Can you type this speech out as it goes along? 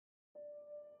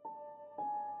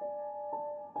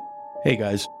Hey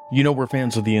guys, you know we're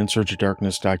fans of the In Search of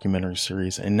Darkness documentary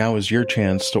series, and now is your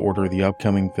chance to order the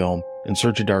upcoming film In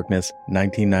Search of Darkness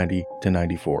 1990 to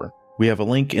 94. We have a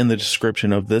link in the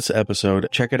description of this episode.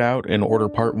 Check it out and order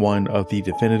part 1 of the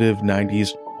definitive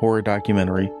 90s horror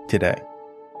documentary today.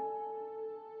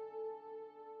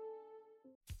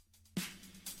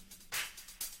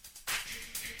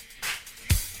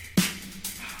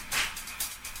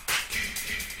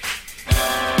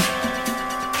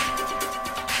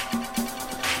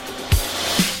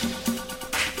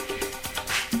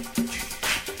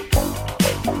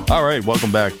 All right,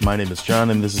 welcome back. My name is John,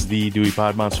 and this is the Dewey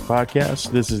Pod Monster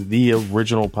Podcast. This is the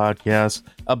original podcast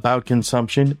about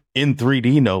consumption in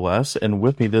 3D, no less. And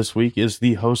with me this week is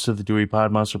the host of the Dewey Pod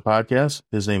Monster Podcast.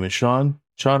 His name is Sean.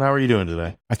 Sean, how are you doing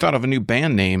today? I thought of a new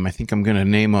band name. I think I'm going to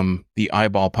name them the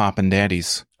Eyeball Poppin'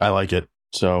 Daddies. I like it.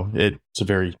 So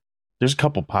there's a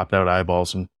couple popped out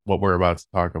eyeballs in what we're about to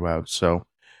talk about. So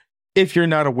if you're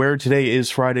not aware, today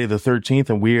is Friday the 13th,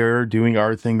 and we are doing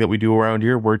our thing that we do around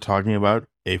here. We're talking about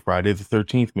a Friday the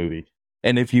 13th movie.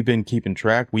 And if you've been keeping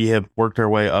track, we have worked our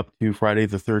way up to Friday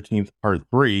the 13th Part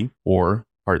 3, or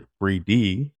Part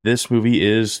 3D. This movie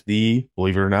is the,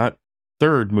 believe it or not,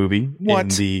 third movie in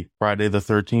the Friday the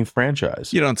 13th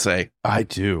franchise. You don't say. I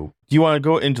do. Do you want to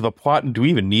go into the plot? And do we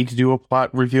even need to do a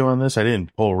plot review on this? I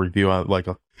didn't pull a review on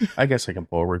I guess I can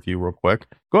pull a review real quick.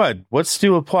 Go ahead. Let's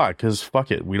do a plot, because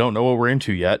fuck it. We don't know what we're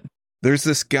into yet. There's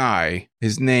this guy.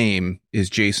 His name is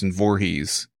Jason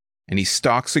Voorhees, and he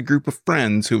stalks a group of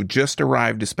friends who have just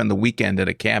arrived to spend the weekend at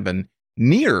a cabin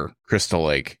near Crystal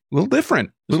Lake. A little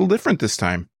different this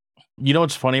time. You know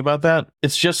what's funny about that?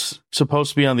 It's just supposed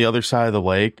to be on the other side of the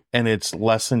lake, and it's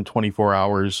less than 24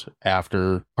 hours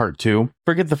after Part 2.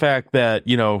 Forget the fact that,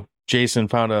 Jason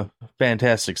found a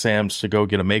Fantastic Sam's to go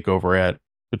get a makeover at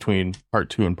between Part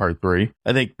 2 and Part 3.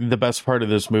 I think the best part of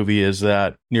this movie is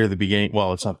that near the beginning,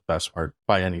 well, it's not the best part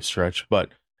by any stretch, but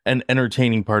an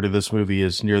entertaining part of this movie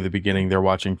is near the beginning. They're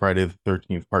watching Friday the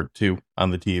 13th Part 2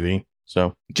 on the TV.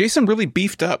 So Jason really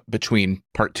beefed up between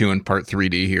Part 2 and Part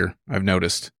 3D here, I've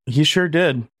noticed. He sure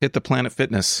did. Hit the Planet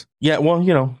Fitness. Yeah,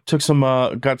 well, took some,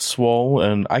 got swole,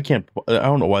 and I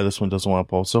don't know why this one doesn't want to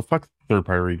pull, so fuck the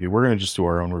third-party review. We're going to just do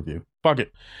our own review. Fuck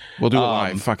it. We'll do it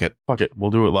live. Fuck it.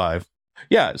 We'll do it live.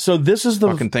 Yeah, so this is the...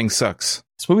 Fucking thing sucks.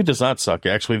 This movie does not suck,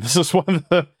 actually. This is one of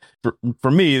the...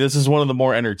 For me, this is one of the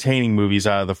more entertaining movies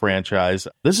out of the franchise.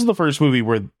 This is the first movie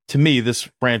where, to me, this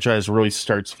franchise really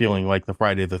starts feeling like the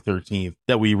Friday the 13th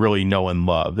that we really know and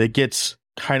love. It gets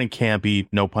kind of campy,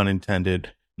 no pun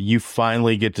intended. You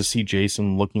finally get to see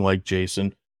Jason looking like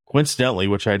Jason. Coincidentally,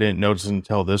 which I didn't notice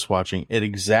until this watching, at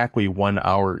exactly 1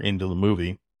 hour into the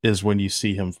movie is when you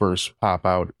see him first pop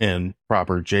out in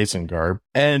proper Jason garb.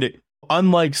 And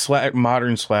unlike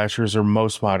modern slashers or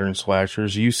most modern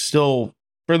slashers, you still,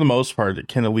 for the most part,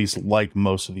 can at least like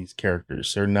most of these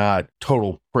characters. They're not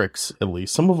total pricks, at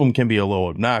least. Some of them can be a little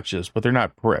obnoxious, but they're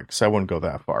not pricks. I wouldn't go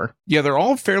that far. Yeah, they're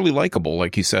all fairly likable,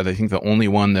 like you said. I think the only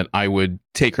one that I would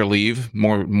take or leave,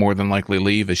 more than likely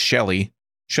leave, is Shelly.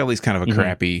 Shelly's kind of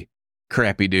a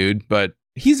crappy dude, but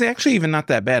he's actually even not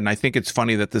that bad. And I think it's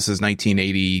funny that this is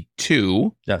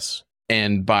 1982. Yes.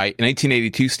 And by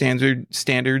 1982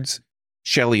 standards,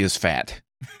 Shelly is fat.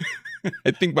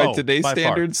 I think by today's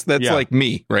standards, that's like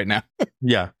me right now.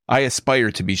 Yeah. I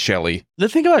aspire to be Shelly. The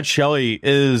thing about Shelly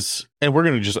is, and we're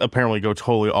going to just apparently go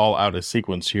totally all out of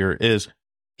sequence here, is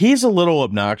he's a little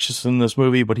obnoxious in this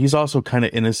movie, but he's also kind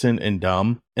of innocent and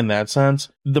dumb in that sense.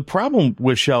 The problem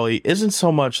with Shelly isn't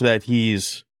so much that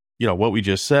he's, what we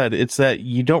just said. It's that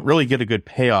you don't really get a good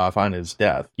payoff on his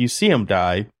death. You see him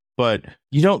die, but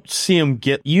you don't see him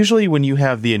get... Usually when you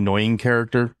have the annoying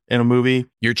character in a movie,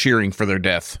 you're cheering for their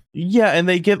death. Yeah, and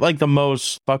they get like the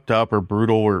most fucked up or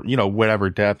brutal or, whatever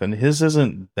death. And his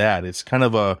isn't that. It's kind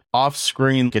of a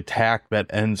off-screen attack that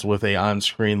ends with a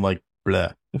on-screen like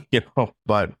bleh.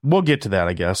 But we'll get to that,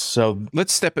 I guess. So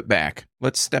let's step it back.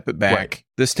 Right.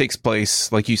 This takes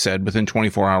place, like you said, within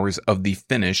 24 hours of the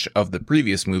finish of the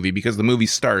previous movie, because the movie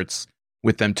starts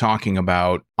with them talking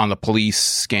about on the police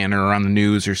scanner or on the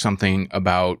news or something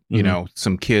about,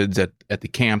 some kids at the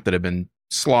camp that have been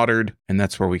slaughtered. And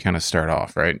that's where we kind of start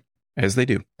off, right? As they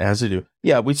do.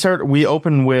 Yeah, we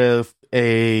open with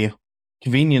a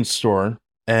convenience store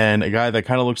and a guy that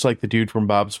kind of looks like the dude from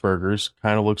Bob's Burgers,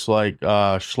 kind of looks like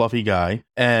a schluffy guy.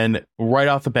 And right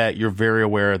off the bat, you're very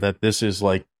aware that this is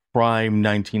like prime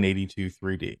 1982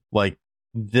 3D. Like,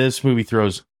 this movie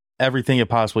throws everything it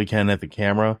possibly can at the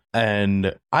camera.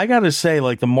 And I gotta say,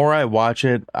 like, the more I watch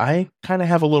it, I kind of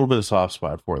have a little bit of soft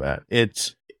spot for that.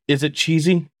 Is it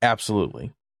cheesy?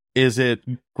 Absolutely. Is it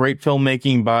great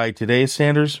filmmaking by today's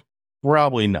standards?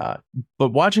 Probably not. But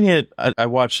watching it, I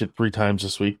watched it 3 times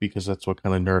this week because that's what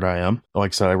kind of nerd I am.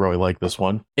 Like I said, I really like this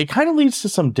one. It kind of leads to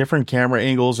some different camera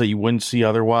angles that you wouldn't see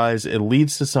otherwise. It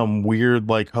leads to some weird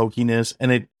like hokiness,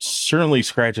 and it certainly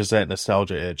scratches that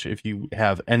nostalgia itch if you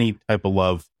have any type of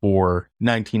love for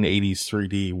 1980s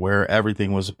 3D, where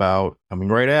everything was about coming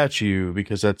right at you,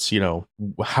 because that's, you know,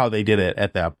 how they did it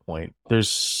at that point. There's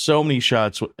so many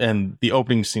shots, and the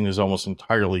opening scene is almost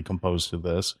entirely composed to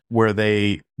this, where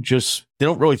they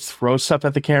don't really throw stuff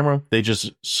at the camera. They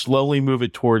just slowly move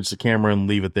it towards the camera and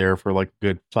leave it there for like a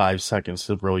good 5 seconds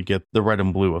to really get the red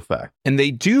and blue effect. And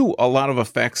they do a lot of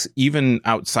effects even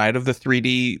outside of the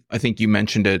 3D. I think you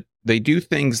mentioned it. They do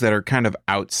things that are kind of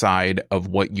outside of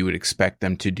what you would expect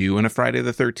them to do in a Friday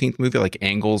the 13th movie, like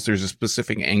angles. There's a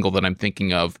specific angle that I'm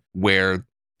thinking of where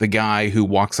the guy who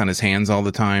walks on his hands all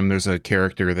the time, there's a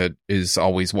character that is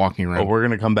always walking around. Oh, we're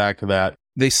going to come back to that.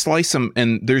 They slice them,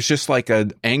 and there's just like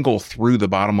an angle through the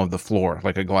bottom of the floor,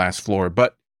 like a glass floor.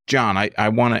 But John, I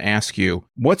want to ask you,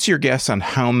 what's your guess on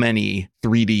how many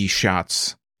 3D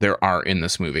shots there are in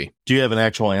this movie? Do you have an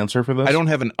actual answer for this? I don't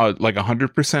have an like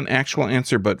 100% actual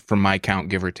answer, but from my count,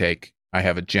 give or take, I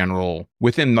have a general,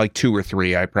 within like 2 or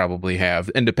 3, I probably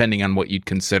have, and depending on what you'd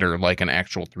consider like an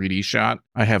actual 3D shot,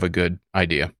 I have a good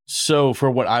idea. So for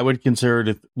what I would consider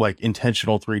to like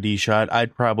intentional 3D shot,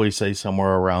 I'd probably say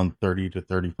somewhere around 30 to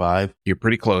 35. You're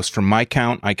pretty close. From my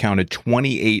count, I counted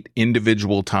 28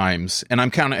 individual times, and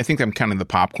I think I'm counting the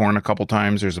popcorn a couple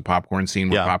times. There's a popcorn scene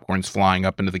where popcorn's flying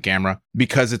up into the camera,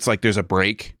 because it's like there's a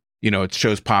break. You know, it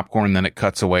shows popcorn, then it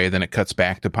cuts away, then it cuts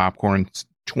back to popcorn.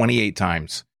 28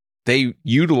 times. They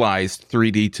utilized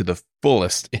 3D to the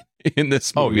fullest in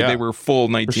this movie. Oh, yeah. They were full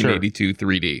 1982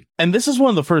 3D. And this is one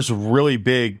of the first really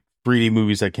big 3D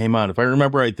movies that came out. If I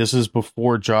remember right, this is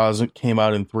before Jaws came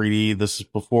out in 3D. This is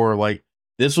before, like,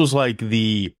 this was like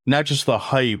the, not just the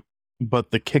hype, but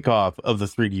the kickoff of the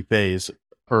 3D phase.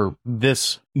 Or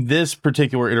this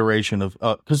particular iteration of,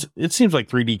 because it seems like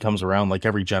 3D comes around like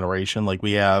every generation. Like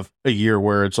we have a year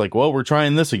where it's like, well, we're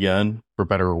trying this again, for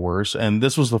better or worse. And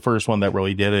this was the first one that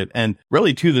really did it. And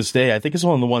really to this day, I think it's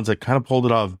one of the ones that kind of pulled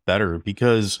it off better,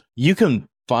 because you can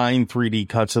find 3D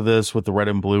cuts of this with the red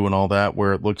and blue and all that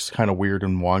where it looks kind of weird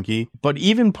and wonky. But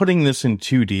even putting this in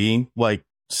 2D, like,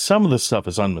 some of the stuff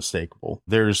is unmistakable.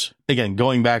 There's, again,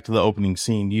 going back to the opening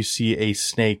scene, you see a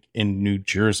snake in New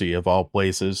Jersey, of all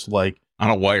places, like on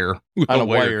a wire, on a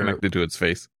wire connected to its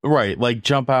face. Right. Like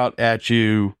jump out at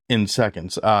you in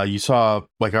seconds. You saw,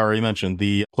 like I already mentioned,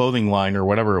 the clothing line or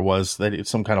whatever it was, that it's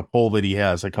some kind of pole that he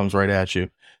has that comes right at you.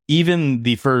 Even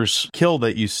the first kill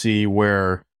that you see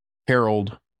where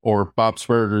Harold or Bob's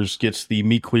Burgers gets the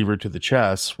meat cleaver to the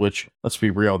chest, which, let's be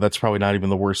real, that's probably not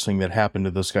even the worst thing that happened to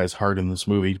this guy's heart in this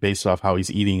movie, based off how he's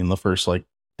eating in the first, like,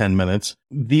 10 minutes.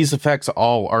 These effects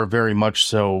all are very much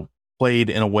so played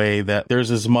in a way that there's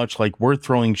as much, like, we're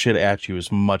throwing shit at you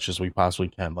as much as we possibly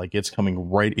can. Like, it's coming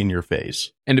right in your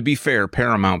face. And to be fair,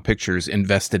 Paramount Pictures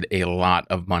invested a lot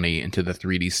of money into the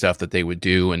 3D stuff that they would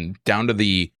do, and down to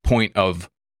the point of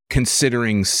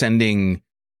considering sending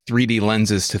 3D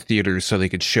lenses to theaters so they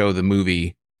could show the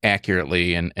movie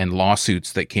accurately, and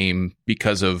lawsuits that came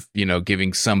because of, you know,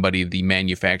 giving somebody the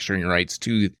manufacturing rights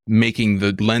to making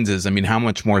the lenses. I mean, how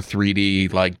much more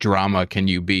 3D like drama can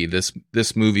you be? This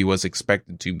movie was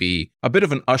expected to be a bit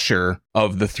of an usher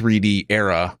of the 3D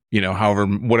era, you know, however,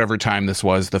 whatever time this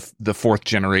was, the fourth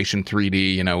generation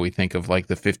 3D, you know, we think of like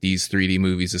the 50s 3D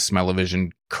movies as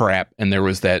smell-o-vision crap, and there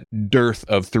was that dearth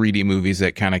of 3D movies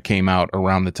that kind of came out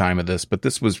around the time of this, but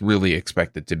this was really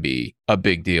expected to be a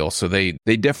big deal. So they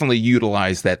definitely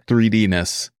utilized that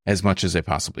 3D-ness as much as they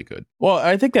possibly could. Well,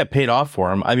 I think that paid off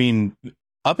for him. I mean,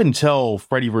 up until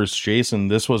Freddy vs. Jason,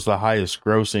 this was the highest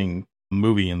grossing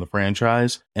movie in the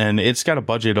franchise, and it's got a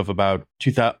budget of about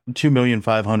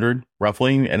 $2,500,000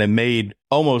 roughly, and it made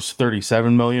almost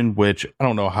 $37 million, which I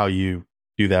don't know how you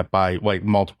do that by, like,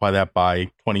 multiply that by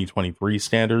 2023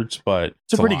 standards, but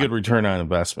it's a pretty good return on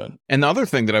investment. And the other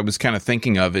thing that I was kind of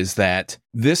thinking of is that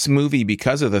this movie,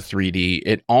 because of the 3D,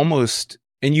 it almost,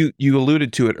 and you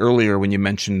alluded to it earlier when you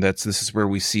mentioned that this is where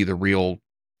we see the real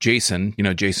Jason, you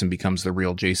know, Jason becomes the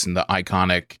real Jason, the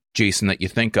iconic Jason that you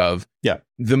think of. Yeah.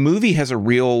 The movie has a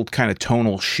real kind of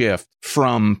tonal shift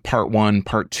from part 1,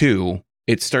 part 2.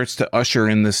 It starts to usher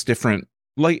in this different,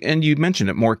 like, and you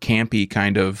mentioned it, more campy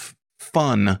kind of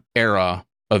fun era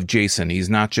of Jason. He's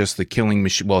not just the killing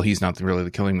machine. Well, he's not really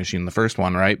the killing machine in the first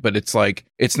one, right? But it's like,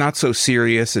 it's not so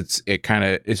serious. It kind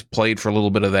of is played for a little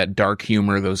bit of that dark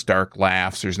humor, those dark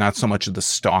laughs. There's not so much of the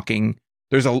stalking.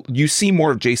 You see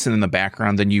more of Jason in the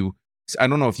background than you I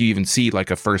don't know if you even see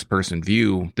like a first person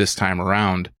view this time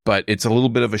around, but it's a little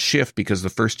bit of a shift because the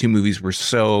first two movies were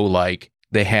so like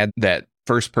they had that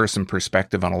first person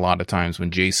perspective on a lot of times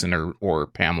when Jason or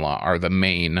Pamela are the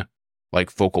main like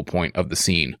focal point of the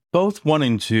scene. Both 1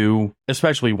 and 2,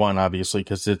 especially 1, obviously,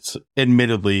 because it's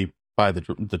admittedly by the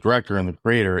director and the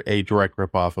creator, a direct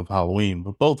ripoff of Halloween.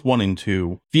 But both 1 and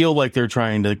 2 feel like they're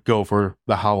trying to go for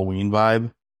the Halloween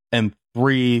vibe. And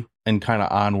 3 and kind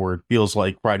of onward feels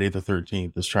like Friday the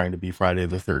 13th is trying to be Friday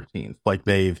the 13th. Like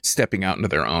they've stepping out into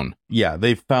their own. Yeah,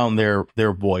 they've found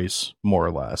their voice more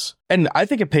or less. And I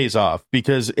think it pays off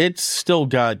because it's still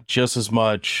got just as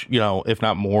much, if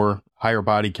not more, higher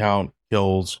body count,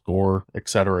 kills, gore,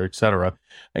 etc., etc.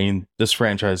 I mean, this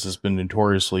franchise has been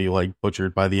notoriously like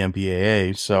butchered by the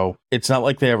MPAA, so it's not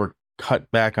like they ever cut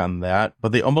back on that,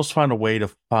 but they almost found a way to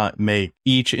make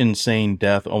each insane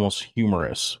death almost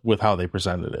humorous with how they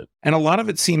presented it. And a lot of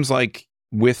it seems like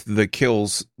with the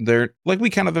kills, they're like we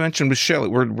kind of mentioned with Shelley.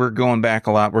 We're going back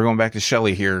a lot. We're going back to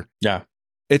Shelley here. Yeah,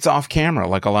 it's off camera.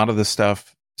 Like a lot of the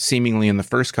stuff seemingly in the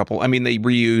first couple. I mean, they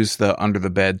reuse the under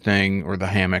the bed thing or the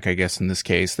hammock, I guess in this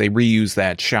case. They reuse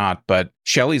that shot, but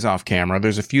Shelley's off camera.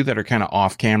 There's a few that are kind of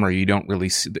off camera. You don't really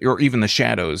see, or even the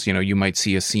shadows. You might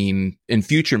see a scene in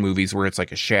future movies where it's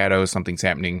like a shadow, something's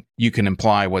happening. You can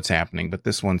imply what's happening, but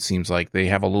this one seems like they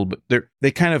have a little bit,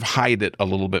 they kind of hide it a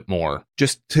little bit more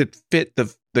just to fit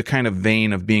the kind of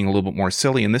vein of being a little bit more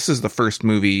silly. And this is the first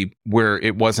movie where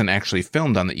it wasn't actually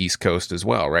filmed on the East Coast as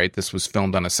well, right? This was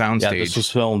filmed on a soundstage. Yeah, this was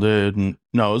filmed in,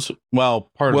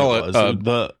 part of it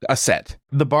was. A set.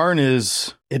 The barn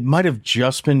it might have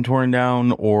just been torn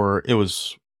down or it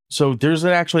was... So there's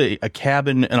actually a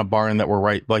cabin and a barn that were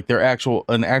right, like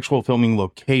an actual filming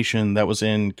location that was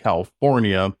in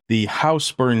California. The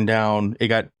house burned down.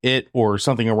 Or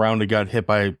something around it got hit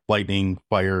by lightning,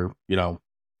 fire,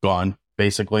 gone.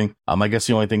 Basically, I guess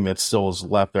the only thing that still is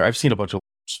left there, I've seen a bunch of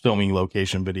filming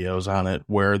location videos on it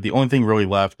where the only thing really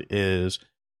left is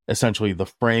essentially the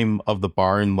frame of the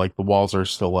barn. Like the walls are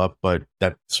still up, but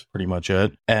that's pretty much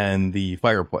it. And the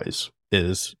fireplace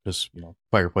is just,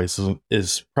 fireplace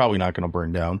is probably not going to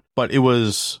burn down, but it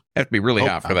was... Have to be really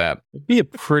hot for that. It'd be a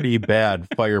pretty bad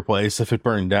fireplace if it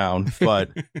burned down,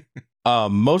 but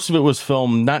most of it was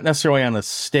filmed not necessarily on a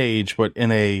stage, but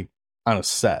on a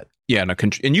set. Yeah,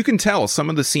 and you can tell some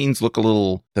of the scenes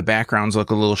the backgrounds look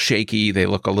a little shaky. They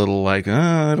look a little like,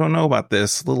 I don't know about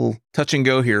this. A little touch and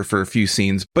go here for a few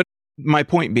scenes. But my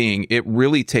point being, it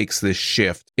really takes this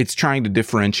shift. It's trying to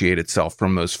differentiate itself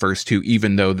from those first two,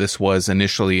 even though this was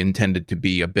initially intended to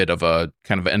be a bit of a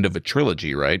kind of end of a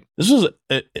trilogy, right? This was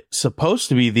supposed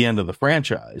to be the end of the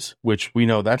franchise, which we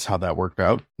know that's how that worked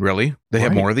out. Really? They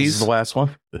have more of these? This is the last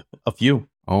one. A few.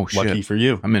 Oh, shit. Lucky for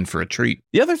you. I'm in for a treat.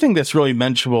 The other thing that's really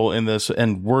mentionable in this,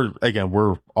 and we're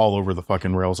all over the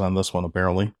fucking rails on this one,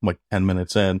 apparently. I'm like 10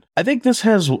 minutes in. I think this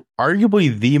has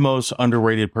arguably the most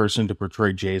underrated person to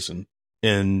portray Jason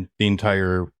in the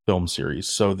entire film series.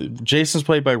 So Jason's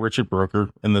played by Richard Brooker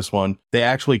in this one. They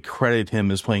actually credit him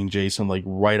as playing Jason like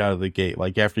right out of the gate.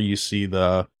 Like after you see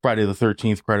the Friday the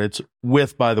 13th credits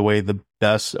with, by the way, the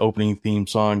best opening theme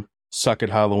song, Suck It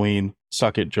Halloween,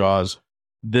 Suck It Jaws.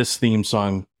 This theme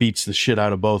song beats the shit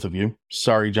out of both of you.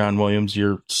 Sorry, John Williams,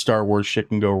 your Star Wars shit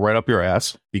can go right up your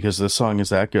ass because this song is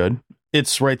that good.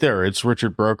 It's right there. It's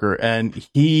Richard Brooker. And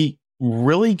he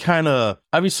really kind of,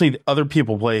 obviously other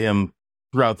people play him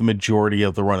throughout the majority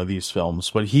of the run of these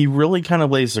films, but he really kind of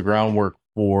lays the groundwork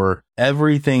for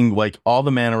everything, like all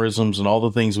the mannerisms and all the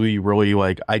things we really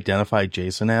like identify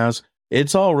Jason as.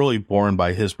 It's all really borne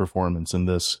by his performance in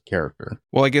this character.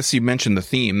 Well, I guess you mentioned the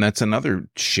theme. That's another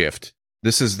shift.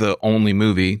 This is the only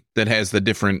movie that has the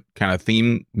different kind of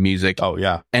theme music. Oh,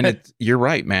 yeah. And you're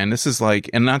right, man. This is like,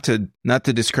 and not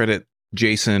to discredit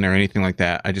Jason or anything like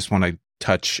that. I just want to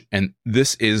touch, and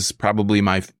this is probably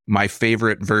my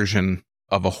favorite version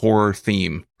of a horror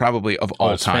theme, probably of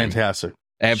all time. Fantastic.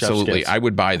 Absolutely. I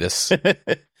would buy this.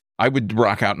 I would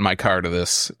rock out in my car to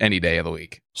this any day of the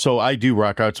week. So I do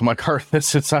rock out to my car to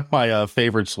this. It's on my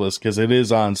favorites list because it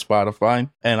is on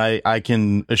Spotify. And I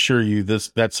can assure you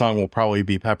that song will probably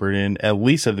be peppered in at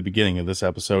least at the beginning of this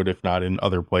episode, if not in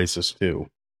other places too.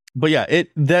 But yeah,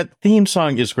 that theme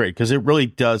song is great because it really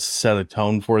does set a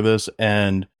tone for this.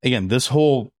 And again, this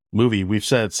whole movie, we've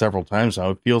said it several times now,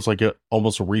 it feels like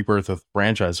almost a rebirth of the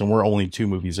franchise. And we're only 2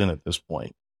 movies in at this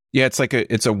point. Yeah,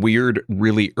 it's a weird,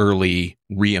 really early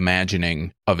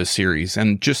reimagining of a series.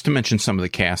 And just to mention some of the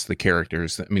cast, the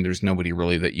characters, I mean, there's nobody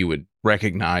really that you would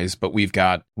recognize, but we've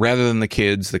got, rather than the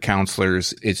kids, the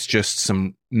counselors, it's just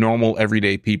some normal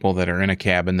everyday people that are in a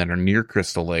cabin that are near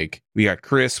Crystal Lake. We got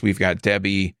Chris, we've got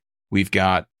Debbie, We've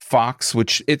got Fox,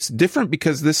 which it's different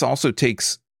because this also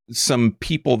takes some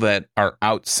people that are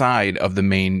outside of the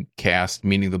main cast,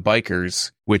 meaning the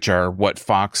bikers, which are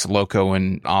Fox, Loco,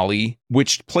 and Ollie,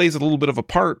 which plays a little bit of a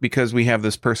part because we have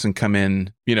this person come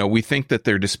in, we think that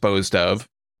they're disposed of.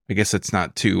 I guess it's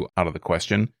not too out of the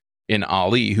question. In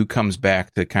Ollie, who comes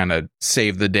back to kind of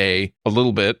save the day a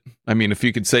little bit. I mean, if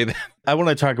you could say that. I want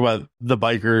to talk about the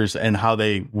bikers and how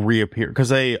they reappear,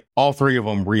 because all three of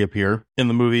them reappear in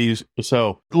the movies.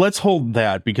 So let's hold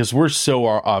that because we're so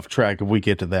off track if we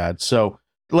get to that. So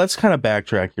let's kind of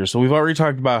backtrack here. So we've already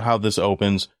talked about how this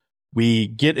opens. We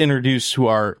get introduced to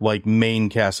our main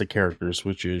cast of characters,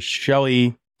 which is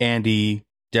Shelly, Andy,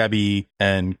 Debbie,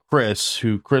 and Chris,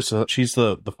 she's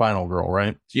the final girl,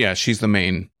 right? Yeah, she's the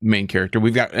main character.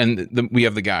 We've got, we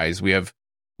have the guys. We have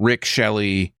Rick,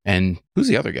 Shelly, and who's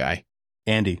the other guy?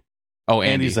 Andy. Oh,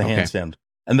 Andy's the handstand.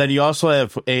 And then you also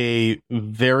have a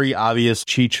very obvious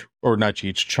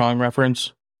Chong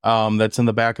reference that's in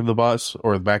the back of the bus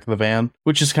or the back of the van,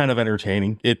 which is kind of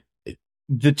entertaining.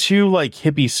 The two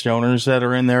hippie stoners that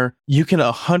are in there, you can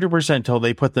 100% tell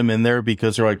they put them in there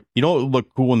because they're like, it would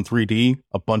look cool in 3D?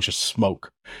 A bunch of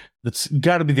smoke. That's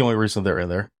got to be the only reason they're in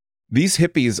there. These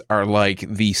hippies are like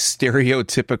the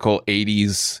stereotypical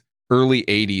 80s, early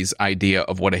 80s idea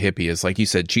of what a hippie is. Like you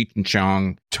said, Cheech and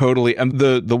Chong, totally. And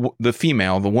the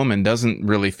female, the woman, doesn't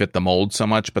really fit the mold so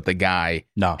much, but the guy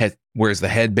wears the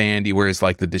headband. He wears the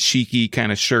dashiki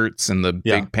kind of shirts and the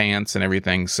big pants and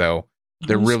everything. So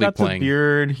they're really playing. The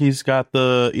beard. He's got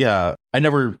I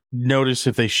never noticed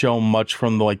if they show much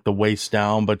from the waist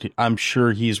down, but I'm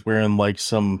sure he's wearing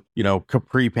some,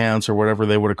 capri pants or whatever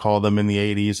they would have called them in the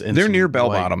 80s. And they're near bell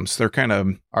bottoms. They're kind of,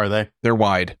 are they? They're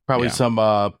wide. Probably some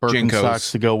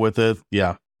Birkenstocks to go with it.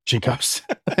 Yeah. Jinkos.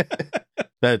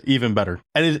 That even better.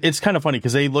 And it's kind of funny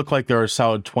because they look like they're a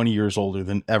solid 20 years older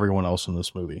than everyone else in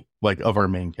this movie, of our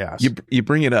main cast. You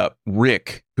bring it up.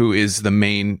 Rick, who is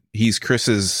he's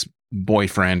Chris's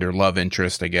boyfriend or love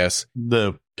interest, I guess.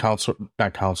 The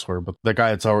not counselor, but the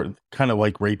guy that's kind of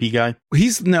rapey guy.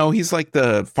 He's like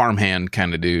the farmhand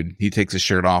kind of dude. He takes his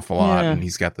shirt off a lot and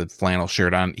he's got the flannel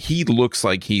shirt on. He looks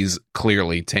like he's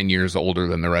clearly 10 years older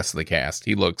than the rest of the cast.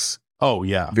 He looks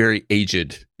very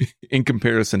aged in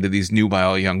comparison to these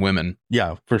nubile young women.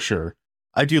 Yeah, for sure.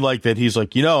 I do like that he's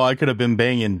like, I could have been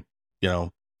banging,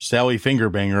 Sally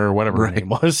Fingerbanger or whatever her name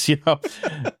was,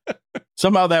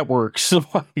 Somehow that works.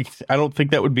 I don't think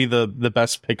that would be the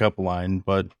best pickup line,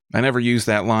 but I never used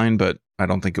that line, but I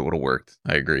don't think it would have worked.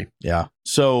 I agree. Yeah.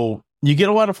 So you get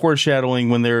a lot of foreshadowing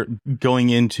when they're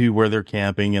going into where they're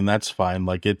camping, and that's fine.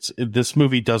 This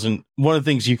movie doesn't, one of the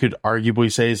things you could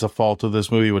arguably say is a fault of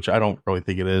this movie, which I don't really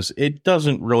think it is. It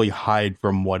doesn't really hide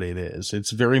from what it is.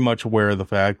 It's very much aware of the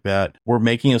fact that we're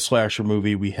making a slasher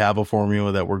movie. We have a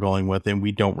formula that we're going with, and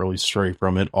we don't really stray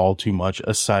from it all too much,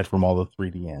 aside from all the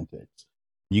 3D antics.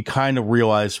 You kind of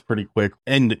realize pretty quick,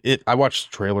 and I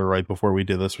watched the trailer right before we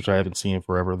did this, which I haven't seen in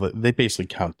forever. They basically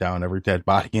count down every dead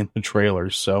body in the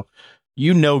trailers. So,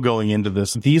 going into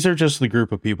this, these are just the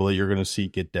group of people that you're going to see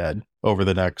get dead over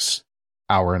the next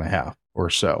hour and a half or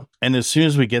so. And as soon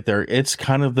as we get there, it's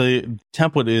kind of the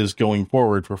template is going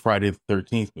forward for Friday the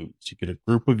 13th movies. You get a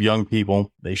group of young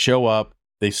people, they show up,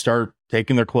 they start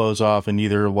taking their clothes off and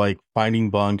either finding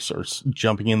bunks or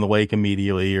jumping in the lake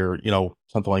immediately or,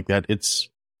 something like that. It's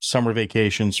summer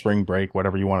vacation, spring break,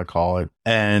 whatever you want to call it.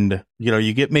 And,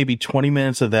 you get maybe 20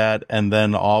 minutes of that. And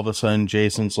then all of a sudden,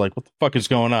 Jason's like, what the fuck is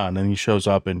going on? And he shows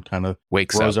up and kind of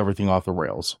throws everything off the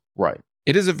rails. Right.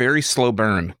 It is a very slow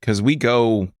burn because we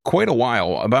go quite a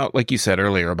while, about, like you said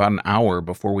earlier, about an hour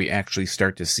before we actually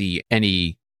start to see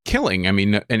any killing. I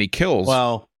mean, any kills.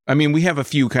 Well, we have a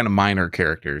few kind of minor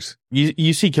characters.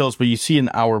 You see kills, but you see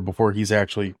an hour before he's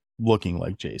actually looking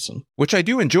like Jason, which I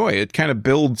do enjoy. It kind of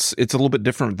builds, it's a little bit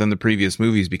different than the previous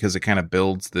movies because it kind of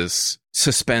builds this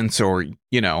suspense, or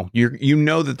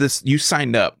that this, you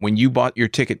signed up when you bought your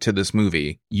ticket to this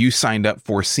movie, you signed up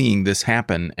for seeing this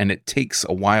happen, and it takes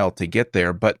a while to get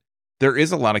there, but there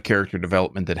is a lot of character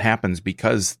development that happens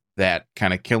because that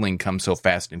kind of killing comes so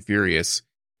fast and furious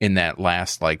in that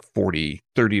last 30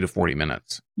 to 40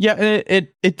 minutes. Yeah,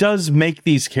 it does make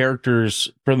these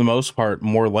characters, for the most part,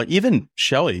 more like, even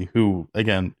Shelly, who,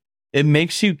 again, it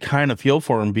makes you kind of feel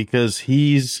for him because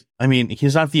he's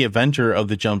not the inventor of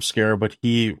the jump scare, but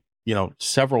he,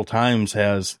 several times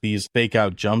has these fake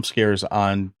out jump scares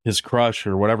on his crush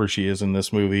or whatever she is in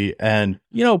this movie. And,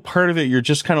 part of it, you're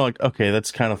just kind of like, okay,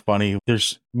 that's kind of funny.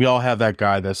 We all have that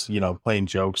guy that's, playing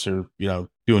jokes or,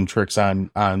 doing tricks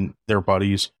on their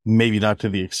buddies. Maybe not to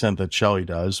the extent that Shelly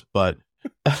does, but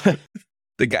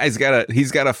the guy's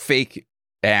he's got a fake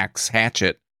axe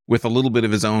hatchet with a little bit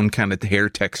of his own kind of hair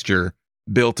texture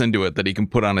built into it that he can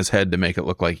put on his head to make it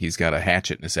look like he's got a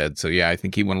hatchet in his head. So yeah, I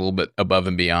think he went a little bit above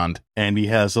and beyond. And he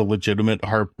has a legitimate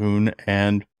harpoon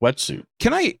and wetsuit.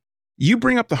 You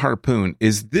bring up the harpoon.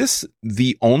 Is this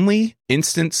the only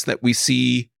instance that we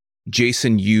see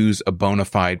Jason use a bona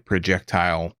fide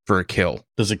projectile for a kill?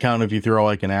 Does it count if you throw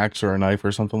like an axe or a knife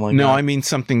or something like that? No, I mean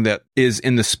something that is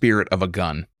in the spirit of a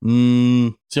gun.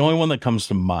 It's the only one that comes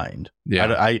to mind.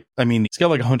 Yeah. I mean, he's got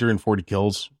like 140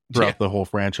 kills throughout the whole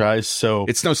franchise. So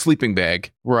it's no sleeping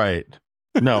bag. Right.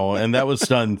 No, and that was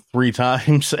done 3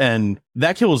 times, and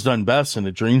that kill was done best in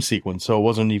a dream sequence, so it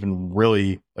wasn't even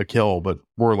really a kill, but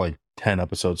we're like 10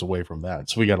 episodes away from that,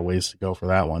 so we got a ways to go for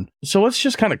that one. So let's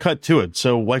just kind of cut to it.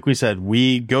 So like we said,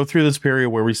 we go through this period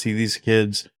where we see these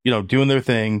kids, doing their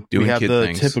thing. We have the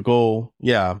things. typical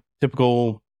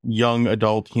young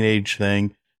adult teenage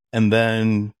thing, and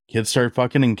then kids start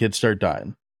fucking and kids start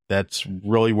dying. That's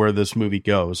really where this movie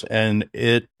goes, and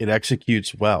it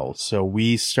executes well. So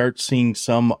we start seeing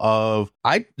some of,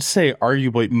 I'd say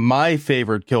arguably my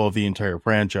favorite kill of the entire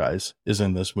franchise is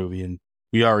in this movie, and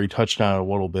we already touched on it a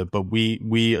little bit, but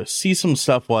we see some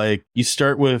stuff like, you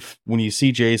start with when you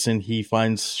see Jason, he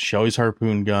finds Shelly's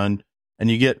harpoon gun, and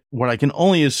you get what I can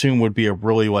only assume would be a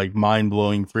really like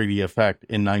mind-blowing 3D effect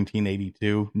in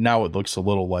 1982. Now it looks a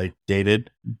little like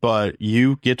dated, but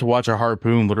you get to watch a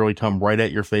harpoon literally come right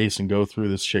at your face and go through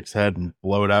this chick's head and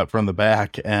blow it out from the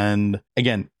back. And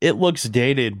again, it looks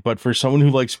dated, but for someone who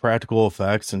likes practical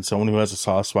effects and someone who has a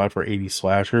soft spot for 80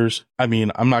 slashers, I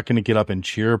mean, I'm not going to get up and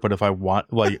cheer, but if I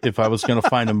was going to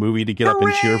find a movie to get up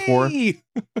and cheer for,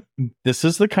 this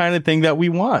is the kind of thing that we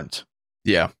want.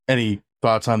 Yeah. Any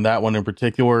thoughts on that one in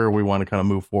particular, or we want to kind of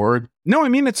move forward? No, I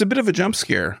mean, it's a bit of a jump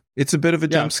scare.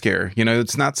 Jump scare.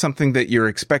 It's not something that you're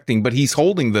expecting, but he's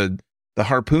holding the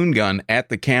harpoon gun at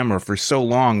the camera for so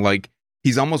long, like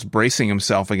he's almost bracing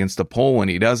himself against the pole when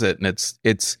he does it. And it's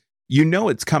it's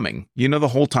coming. The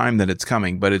whole time that it's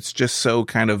coming, but it's just so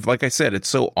kind of, like I said, it's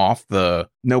so off the,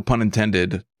 no pun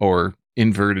intended, or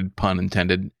inverted pun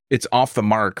intended, it's off the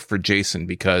mark for Jason,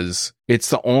 because it's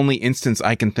the only instance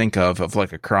I can think of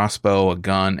like a crossbow, a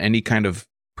gun, any kind of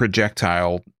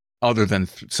projectile other than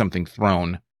something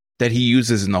thrown that he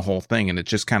uses in the whole thing. And it's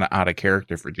just kind of out of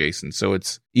character for Jason. So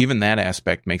it's, even that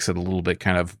aspect makes it a little bit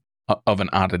kind of an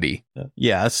oddity.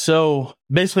 Yeah. So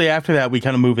basically after that, we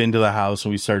kind of move into the house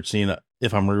and we start seeing,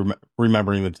 if I'm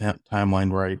remembering the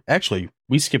timeline right, actually,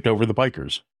 we skipped over the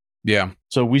bikers. Yeah.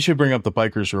 So we should bring up the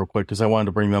bikers real quick, because I wanted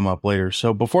to bring them up later.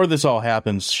 So before this all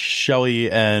happens,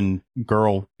 Shelly and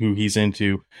girl who he's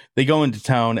into, they go into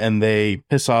town and they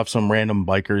piss off some random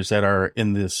bikers that are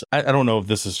in this. I don't know if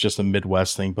this is just a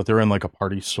Midwest thing, but they're in like a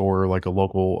party store, like a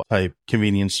local type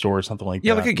convenience store or something like that.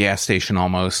 Yeah, like a gas station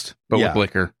almost, but with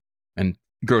liquor and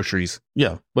groceries.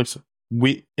 Yeah.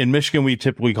 In Michigan, we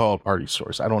typically call it party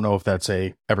stores. I don't know if that's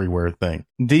a everywhere thing.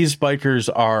 These bikers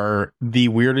are the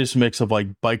weirdest mix of like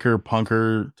biker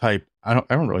punker type. I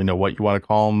don't really know what you want to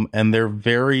call them, and they're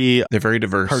very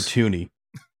diverse, cartoony.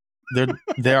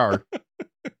 They are,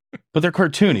 but they're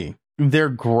cartoony. They're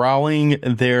growling.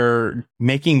 They're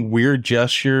making weird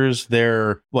gestures.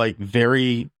 They're like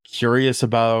very curious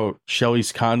about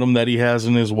Shelly's condom that he has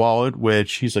in his wallet,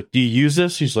 which he's like, do you use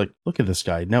this? He's like, look at this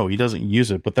guy. No, he doesn't use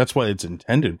it, but that's what it's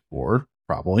intended for,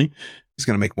 probably. He's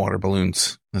going to make water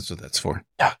balloons. That's what that's for.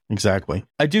 Yeah, exactly.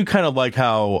 I do kind of like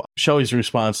how Shelly's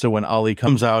response to when Ollie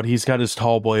comes out, he's got his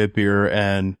tall boy of beer,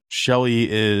 and Shelly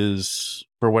is,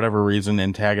 for whatever reason,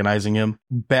 antagonizing him,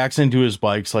 backs into his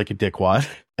bikes like a dickwad.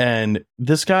 And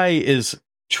this guy is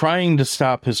trying to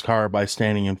stop his car by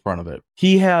standing in front of it.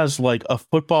 He has like a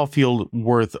football field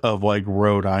worth of like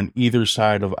road on either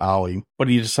side of Ollie, but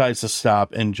he decides to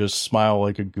stop and just smile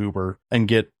like a goober and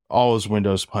get all his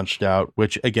windows punched out,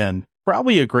 which again,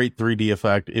 probably a great 3D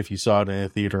effect if you saw it in a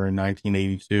theater in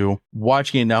 1982.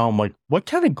 Watching it now, I'm like, what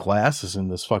kind of glass is in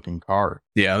this fucking car?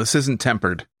 Yeah, this isn't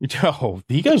tempered. No,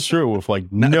 he goes through with like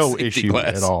no issue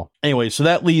at all. Anyway, so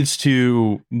that leads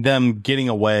to them getting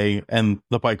away, and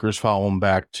the bikers follow them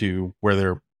back to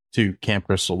to Camp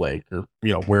Crystal Lake, or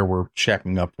where we're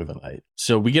checking up for the night.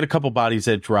 So we get a couple bodies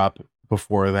that drop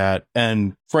before that,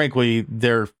 and frankly,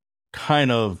 they're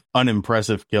kind of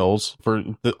unimpressive kills for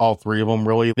all 3 of them,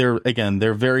 really.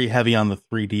 They're very heavy on the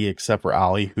 3D, except for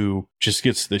Ollie, who just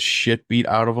gets the shit beat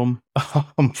out of him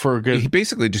for a good... He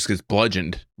basically just gets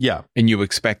bludgeoned. Yeah. And you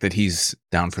expect that he's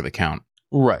down for the count.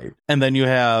 Right. And then you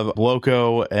have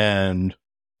Loco and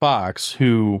Fox,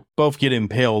 who both get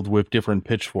impaled with different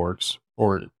pitchforks,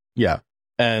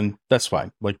 and that's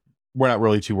fine. Like, we're not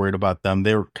really too worried about them.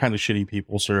 They're kind of shitty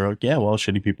people, so you're like, yeah, well,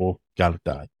 shitty people gotta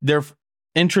die.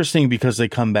 interesting because they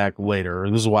come back later.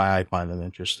 This is why I find them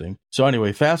interesting. So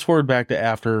anyway, fast forward back to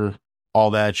after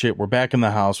all that shit. We're back in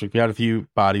the house. We've got a few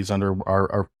bodies under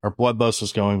our bloodlust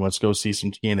is going. Let's go see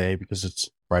some TNA because it's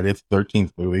Friday the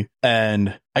 13th movie.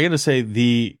 And I got to say,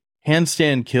 the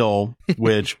handstand kill,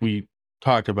 which we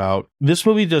talked about, this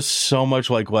movie does so much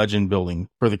like legend building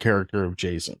for the character of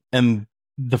Jason. And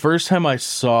the first time I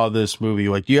saw this movie,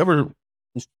 like, do you ever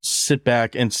sit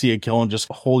back and see a kill and just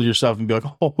hold yourself and be like,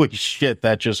 holy shit,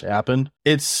 that just happened?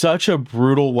 It's such a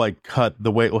brutal, like, cut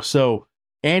the way. So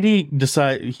Andy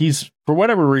he's, for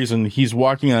whatever reason, he's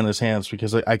walking on his hands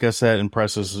because I guess that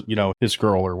impresses, his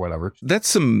girl or whatever. That's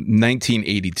some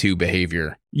 1982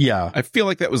 behavior. Yeah. I feel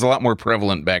like that was a lot more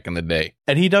prevalent back in the day.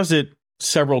 And he does it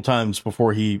several times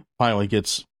before he finally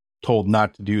gets told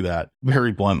not to do that,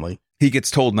 very bluntly. He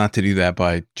gets told not to do that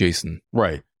by Jason.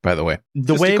 Right. By the way.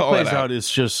 The way it plays out is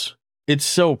just, it's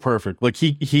so perfect. Like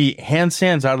he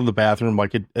handstands out of the bathroom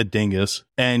like a dingus,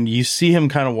 and you see him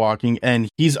kind of walking, and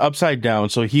he's upside down.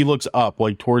 So he looks up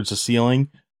like towards the ceiling,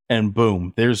 and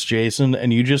boom, there's Jason.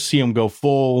 And you just see him go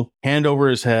full hand over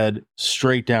his head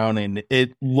straight down. And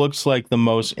it looks like the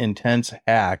most intense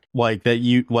hack, like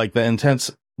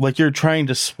you're trying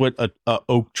to split a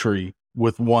oak tree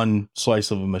with one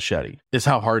slice of a machete. Is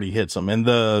how hard he hits him. And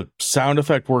the sound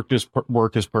effect work is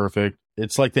perfect.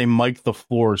 It's like they mic'd the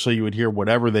floor so you would hear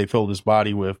whatever they filled his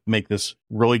body with make this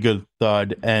really good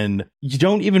thud. And you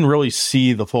don't even really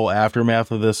see the full aftermath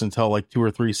of this until like 2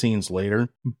 or 3 scenes later.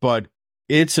 But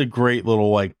it's a great little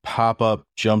like pop-up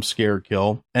jump scare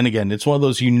kill. And again, it's one of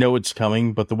those, it's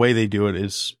coming, but the way they do it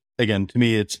is, again, to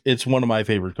me, it's one of my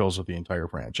favorite kills of the entire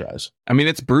franchise. I mean,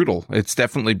 it's brutal. It's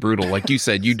definitely brutal. Like you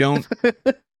said, you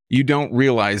don't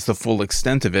realize the full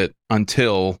extent of it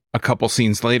until a couple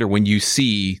scenes later when you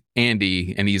see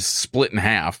Andy and he's split in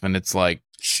half, and it's like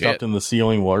shit. Stuffed in the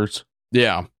ceiling worse.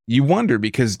 Yeah. You wonder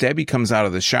because Debbie comes out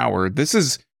of the shower. This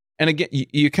is, and again,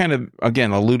 you kind of,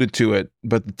 again, alluded to it,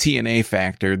 but the TNA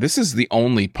factor, this is the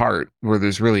only part where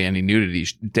there's really any nudity.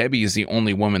 Debbie is the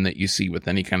only woman that you see with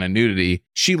any kind of nudity.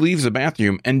 She leaves the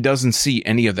bathroom and doesn't see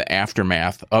any of the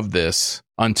aftermath of this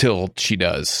until she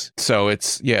does. So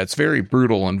it's very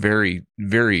brutal and very,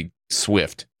 very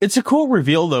swift. It's a cool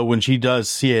reveal, though, when she does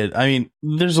see it. I mean,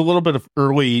 there's a little bit of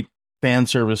early fan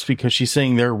service because she's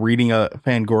sitting there reading a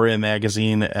Fangoria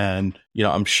magazine, and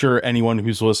I'm sure anyone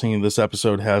who's listening to this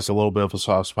episode has a little bit of a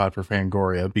soft spot for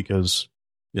Fangoria because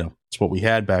it's what we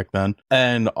had back then.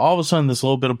 And all of a sudden this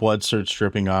little bit of blood starts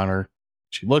dripping on her.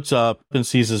 She looks up and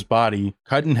sees his body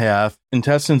cut in half,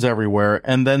 intestines everywhere,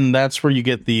 and then that's where you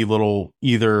get the little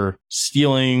either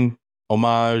stealing,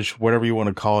 homage, whatever you want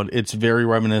to call it. It's very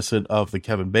reminiscent of the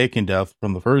Kevin Bacon death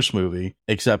from the first movie,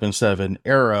 except instead of an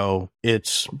arrow,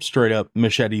 it's straight up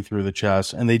machete through the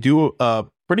chest. And they do a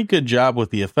pretty good job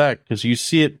with the effect because you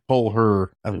see it pull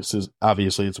her,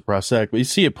 obviously it's a prosthetic, but you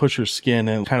see it push her skin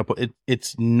and kind of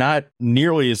it's not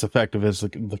nearly as effective as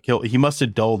the kill. He must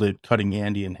have dulled it cutting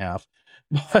Andy in half,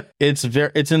 but it's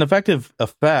an effective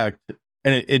effect,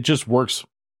 and it just works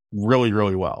really,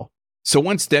 really well. So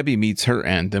once Debbie meets her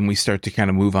end, then we start to kind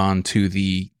of move on to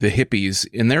the hippies.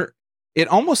 And it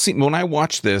almost seemed, when I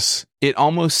watched this, it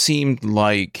almost seemed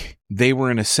like they were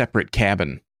in a separate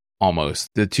cabin, almost.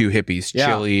 The two hippies, yeah.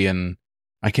 Chili and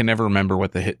I can never remember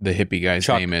what the hippie guy's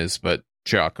Chuck. Name is, but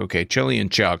Chuck. Okay, Chili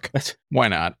and Chuck. Why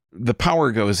not? The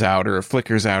power goes out or it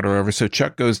flickers out or whatever. So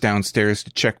Chuck goes downstairs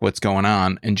to check what's going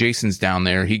on. And Jason's down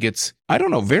there. He gets, I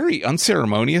don't know, very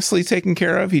unceremoniously taken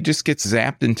care of. He just gets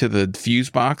zapped into the fuse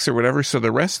box or whatever. So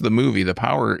the rest of the movie, the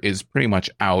power is pretty much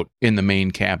out in the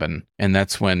main cabin. And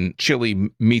that's when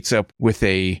Chili meets up with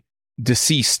a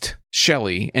deceased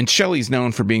Shelley. And Shelley's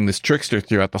known for being this trickster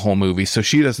throughout the whole movie. So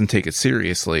she doesn't take it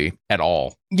seriously at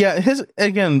all. Yeah.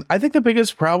 I think the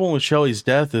biggest problem with Shelley's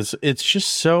death is it's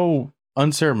just so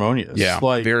unceremonious. Yeah,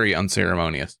 like, very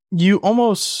unceremonious. You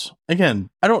almost, again,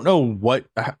 I don't know what,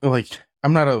 like,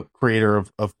 I'm not a creator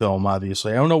of film,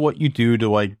 obviously. I don't know what you do to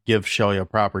like give Shelley a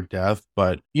proper death,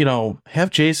 but have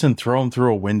Jason throw him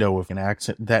through a window with an axe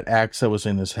that was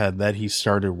in his head that he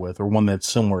started with, or one that's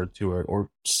similar to it, or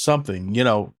something,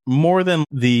 more than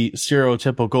the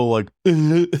stereotypical like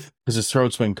because his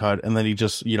throat's been cut and then he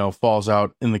just falls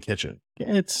out in the kitchen.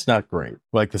 It's not great.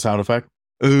 Like the sound effect.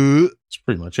 It's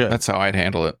pretty much it. That's how I'd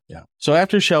handle it. Yeah. So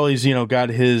after Shelley's, got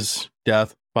his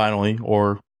death finally,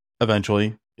 or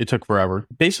eventually, it took forever.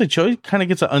 Basically, Shelley kind of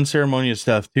gets an unceremonious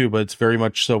death too, but it's very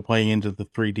much so playing into the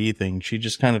 3D thing. She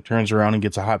just kind of turns around and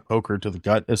gets a hot poker to the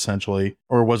gut, essentially.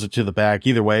 Or was it to the back?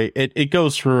 Either way, it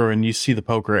goes through her and you see the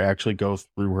poker actually go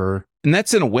through her. And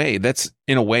that's in a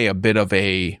way a bit of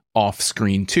a off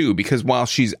screen too, because while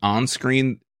she's on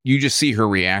screen, you just see her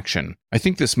reaction. I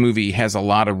think this movie has a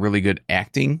lot of really good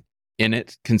acting in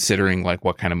it, considering like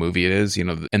what kind of movie it is,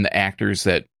 and the actors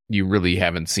that you really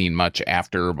haven't seen much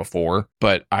after or before.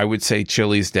 But I would say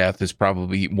Chili's death is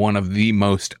probably one of the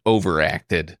most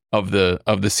overacted of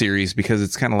the series, because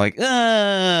it's kind of like,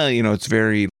 it's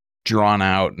very drawn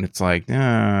out, and it's like,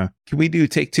 can we do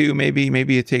take two,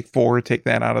 maybe a take four, take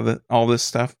that out of all this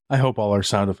stuff. I hope all our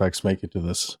sound effects make it to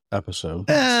this episode.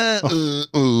 Yeah,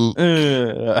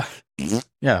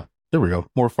 there we go,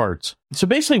 more farts. So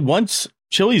basically, once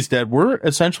Chili's dead, we're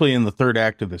essentially in the third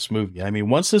act of this movie. I mean,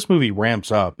 once this movie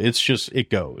ramps up, it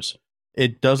goes.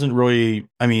 It doesn't really,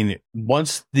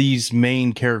 once these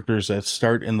main characters that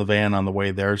start in the van on the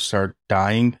way there start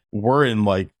dying, we're in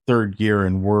like third gear,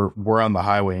 and we're on the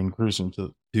highway and cruising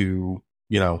to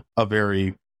a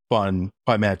very fun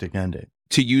climactic ending.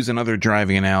 To use another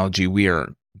driving analogy, we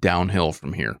are downhill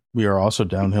from here. We are also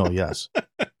downhill, yes,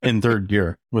 in third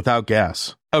gear without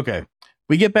gas. Okay,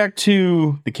 we get back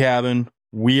to the cabin.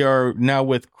 We are now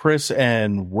with Chris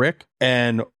and Rick,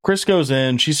 and Chris goes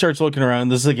in. She starts looking around.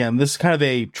 This is kind of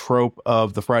a trope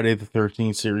of the Friday the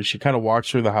 13th series. She kind of walks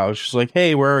through the house. She's like,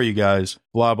 hey, where are you guys?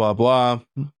 Blah, blah, blah.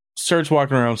 Starts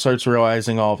walking around, starts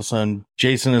realizing all of a sudden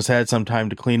Jason has had some time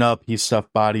to clean up. He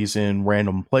stuffed bodies in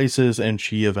random places, and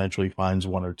she eventually finds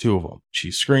one or two of them. She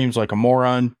screams like a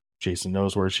moron. Jason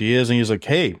knows where she is, and he's like,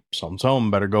 hey, something's home,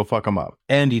 better go fuck him up.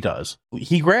 And he does.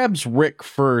 He grabs Rick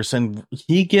first, and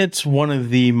he gets one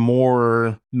of the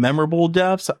more memorable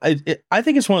deaths. I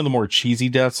think it's one of the more cheesy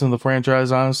deaths in the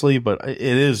franchise, honestly, but it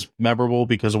is memorable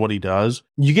because of what he does.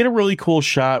 You get a really cool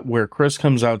shot where Chris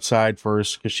comes outside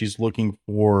first because she's looking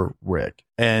for Rick.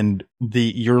 And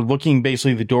you're looking,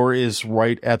 basically the door is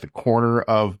right at the corner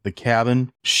of the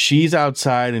cabin. She's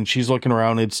outside and she's looking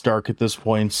around. It's dark at this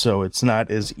point, so it's not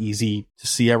as easy to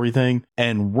see everything.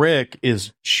 And Rick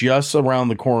is just around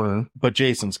the corner, but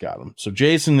Jason's got him. So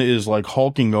Jason is like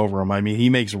hulking over him. I mean, he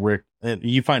makes Rick, and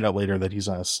you find out later that he's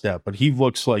on a step, but he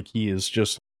looks like he is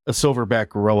just a silverback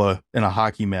gorilla in a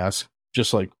hockey mask,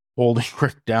 just like holding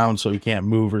Rick down so he can't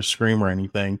move or scream or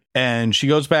anything. And she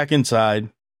goes back inside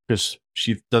because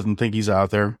she doesn't think he's out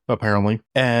there, apparently.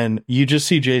 And you just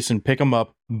see Jason pick him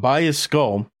up by his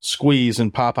skull, squeeze,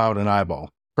 and pop out an eyeball,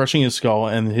 crushing his skull,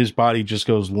 and his body just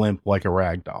goes limp like a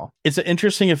rag doll. It's an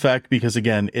interesting effect because,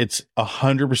 again, it's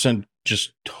 100%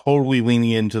 just totally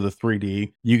leaning into the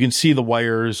 3D. You can see the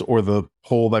wires or the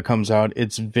hole that comes out.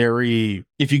 It's very...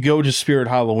 If you go to Spirit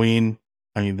Halloween...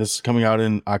 this is coming out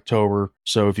in October.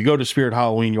 So if you go to Spirit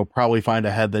Halloween, you'll probably find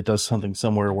a head that does something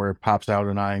similar where it pops out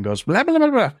an eye and goes blah, blah,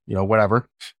 blah, blah. Whatever.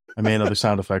 I made another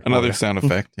sound effect. Another sound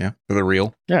effect, yeah. For the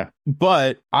real. Yeah.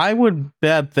 But I would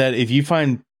bet that if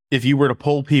you were to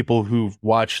poll people who've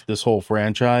watched this whole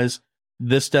franchise,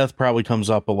 this death probably comes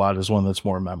up a lot as one that's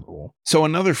more memorable. So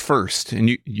another first,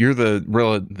 and you're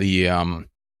the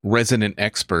resident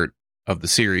expert of the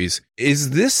series. Is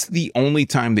this the only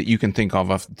time that you can think of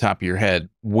off the top of your head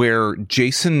where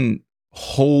Jason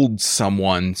holds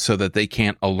someone so that they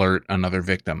can't alert another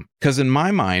victim? Because in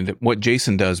my mind, what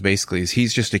Jason does basically is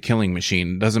he's just a killing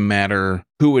machine. It doesn't matter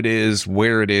who it is,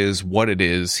 where it is, what it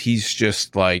is. He's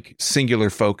just like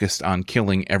singular focused on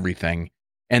killing everything.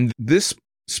 And this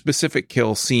specific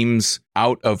kill seems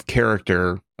out of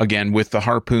character, again, with the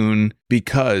harpoon,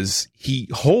 because he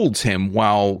holds him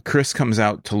while Chris comes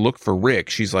out to look for Rick.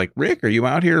 She's like, Rick, are you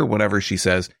out here? Whatever she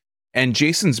says. And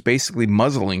Jason's basically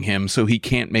muzzling him so he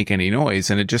can't make any noise.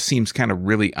 And it just seems kind of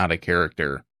really out of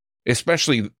character,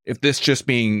 especially if this just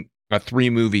being a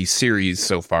 3-movie series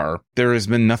so far. There has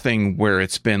been nothing where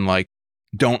it's been like,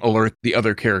 don't alert the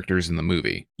other characters in the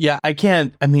movie. Yeah, I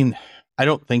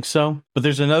don't think so. But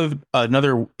there's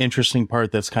another interesting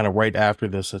part that's kind of right after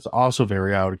this that's also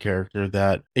very out of character,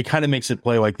 that it kind of makes it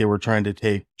play like they were trying to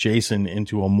take Jason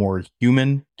into a more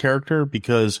human character,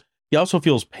 because he also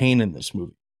feels pain in this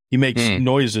movie. He makes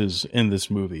noises in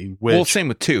this movie. Well, same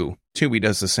with 2. 2, he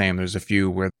does the same. There's a few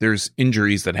where there's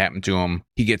injuries that happen to him.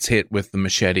 He gets hit with the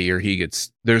machete, or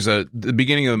the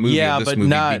beginning of the movie of this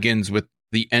movie begins with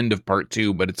the end of part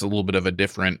 2, but it's a little bit of a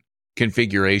different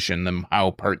configuration than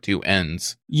how part 2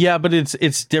 ends. Yeah, but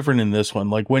it's different in this one.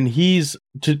 Like when he's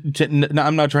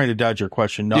I'm not trying to dodge your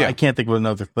question. No, yeah. I can't think of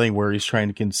another thing where he's trying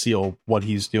to conceal what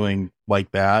he's doing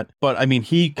like that. But I mean,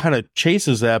 he kind of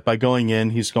chases that by going in.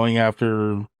 He's going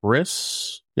after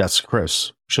Chris. Yes,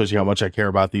 Chris. Shows you how much I care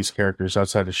about these characters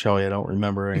outside of Shelly. I don't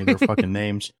remember any of their fucking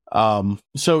names.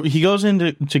 So he goes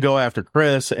in to go after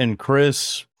Chris, and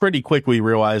Chris pretty quickly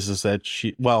realizes that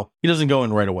he doesn't go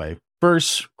in right away.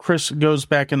 First, Chris goes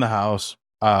back in the house.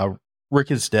 Rick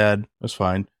is dead. That's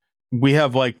fine. we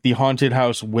have like the haunted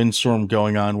house windstorm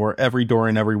going on where every door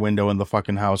and every window in the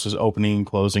fucking house is opening and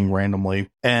closing randomly.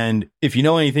 And if you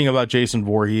know anything about Jason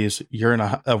Voorhees, you're in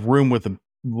a room with a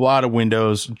lot of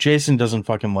windows. Jason doesn't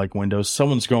fucking like windows.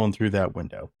 Someone's going through that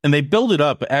window. And they build it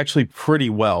up actually pretty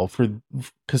well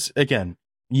because again,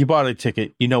 you bought a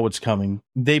ticket, you know what's coming.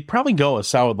 They probably go a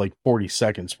solid like 40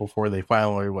 seconds before they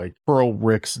finally like hurl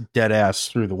Rick's dead ass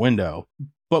through the window.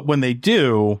 But when they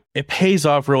do, it pays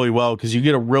off really well because you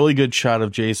get a really good shot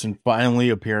of Jason finally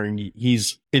appearing.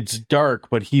 It's dark,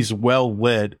 but he's well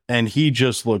lit and he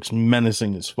just looks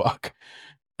menacing as fuck.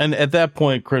 And at that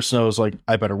point, Chris knows, like,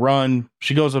 I better run.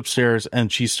 She goes upstairs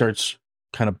and she starts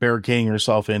kind of barricading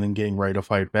herself in and getting ready to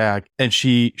fight back. And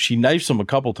she knifes him a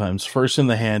couple times, first in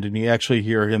the hand, and you actually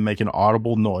hear him make an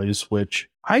audible noise, which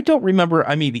I don't remember.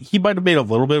 I mean, he might have made a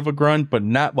little bit of a grunt, but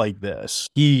not like this.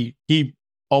 He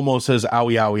almost says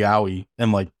owie, owie, owie,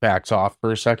 and like backs off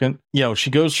for a second. You know, she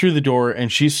goes through the door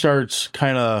and she starts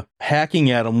kind of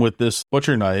hacking at him with this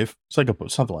butcher knife. It's like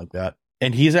something like that.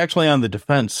 And he's actually on the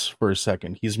defense for a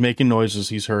second. He's making noises.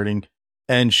 He's hurting.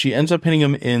 And she ends up hitting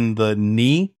him in the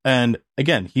knee. And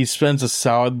again, he spends a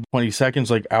solid 20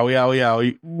 seconds like owie,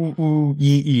 owie, owie, ooh, ooh,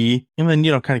 ee. And then,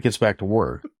 you know, kind of gets back to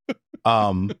work.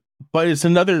 But it's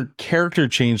another character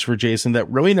change for Jason that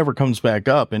really never comes back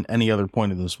up in any other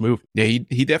point in this movie. Yeah,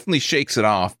 he definitely shakes it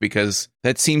off because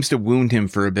that seems to wound him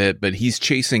for a bit, but he's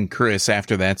chasing Chris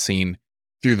after that scene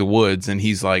through the woods and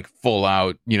he's like full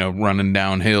out, you know, running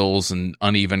down hills and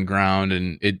uneven ground,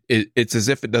 and it's as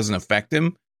if it doesn't affect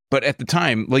him. But at the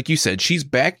time, like you said, she's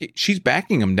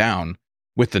backing him down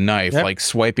with the knife, yep, like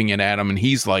swiping it at him, and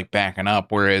he's like backing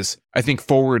up. Whereas I think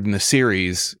forward in the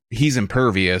series, he's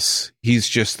impervious. He's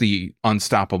just the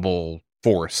unstoppable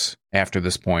force after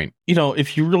this point. You know,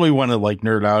 if you really want to like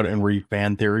nerd out and read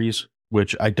fan theories,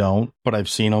 which I don't, but I've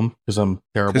seen them because I'm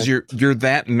terrible. Because you're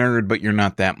that nerd, but you're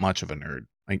not that much of a nerd.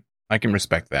 I can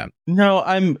respect that. No,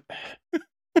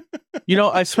 you know,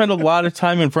 I spend a lot of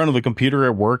time in front of the computer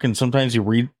at work, and sometimes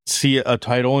you see a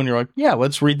title and you're like, yeah,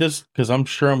 let's read this because I'm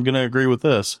sure I'm going to agree with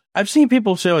this. I've seen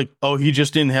people say like, oh, he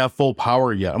just didn't have full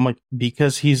power yet. I'm like,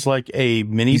 because he's like a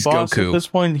mini boss Goku. At this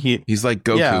point. He's like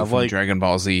Goku from Dragon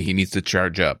Ball Z. He needs to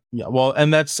charge up. Yeah, well,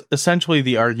 and that's essentially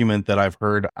the argument that I've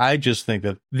heard. I just think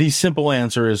that the simple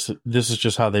answer is this is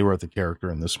just how they wrote the character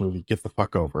in this movie. Get the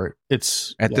fuck over it.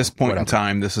 It's at this point in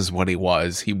time, this is what he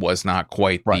was. He was not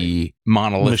quite the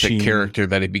monolithic character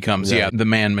that he becomes. Yeah, the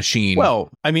man machine. Well,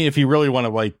 I mean, if you really want to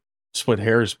like split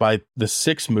hairs, by the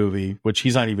 6th movie, which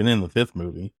he's not even in the 5th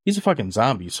movie, he's a fucking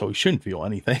zombie, so he shouldn't feel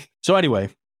anything. So anyway,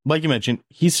 like you mentioned,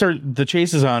 the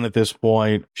chase is on at this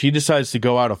point. She decides to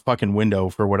go out a fucking window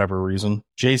for whatever reason.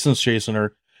 Jason's chasing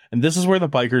her. And this is where the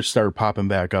bikers start popping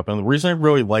back up. And the reason I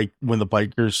really like when the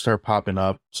bikers start popping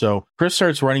up. So Chris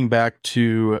starts running back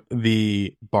to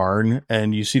the barn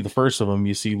and you see the first of them.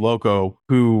 You see Loco,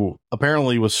 who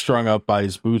apparently was strung up by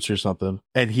his boots or something.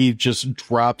 And he just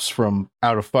drops from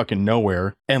out of fucking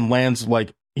nowhere and lands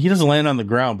like, he doesn't land on the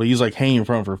ground, but he's like hanging in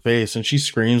front of her face and she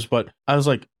screams. But I was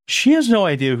like, she has no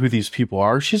idea who these people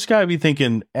are. She's got to be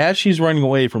thinking as she's running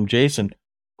away from Jason,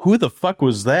 who the fuck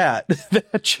was that?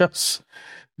 That just,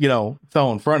 you know,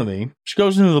 fell in front of me. She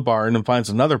goes into the barn and finds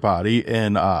another body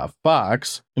in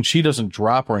Fox, and she doesn't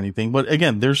drop or anything. But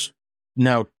again, there's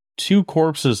now 2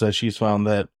 corpses that she's found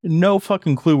that no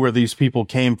fucking clue where these people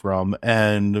came from,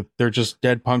 and they're just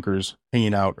dead punkers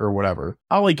hanging out or whatever.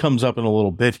 Ollie comes up in a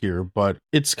little bit here, but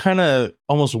it's kind of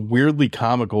almost weirdly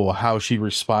comical how she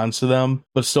responds to them,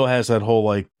 but still has that whole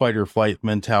like fight or flight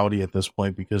mentality at this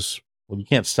point because, well, you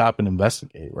can't stop and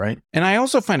investigate, right? And I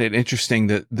also find it interesting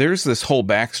that there's this whole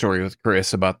backstory with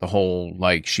Chris about the whole,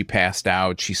 like, she passed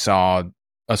out, she saw,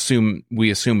 we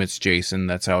assume it's Jason,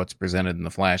 that's how it's presented in the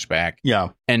flashback. Yeah.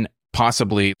 And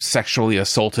possibly sexually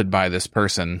assaulted by this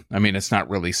person. I mean, it's not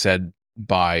really said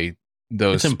by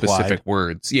those specific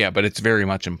words. Yeah, but it's very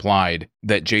much implied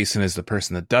that Jason is the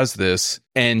person that does this.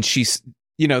 And she's,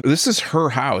 you know, this is her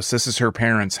house. This is her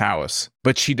parents' house.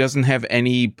 But she doesn't have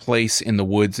any place in the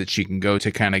woods that she can go to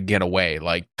kind of get away,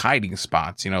 like hiding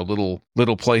spots, you know,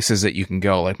 little places that you can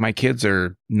go. Like my kids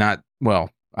are not, well,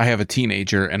 I have a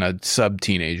teenager and a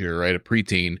sub-teenager, right? A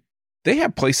preteen. They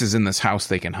have places in this house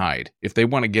they can hide. If they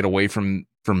want to get away from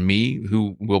me,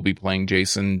 who will be playing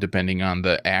Jason, depending on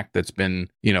the act that's been,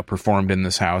 you know, performed in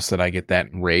this house, that I get that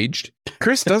enraged.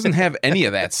 Chris doesn't have any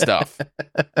of that stuff.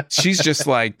 She's just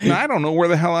like, I don't know where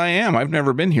the hell I am. I've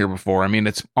never been here before. I mean,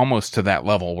 it's almost to that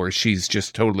level where she's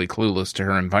just totally clueless to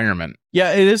her environment.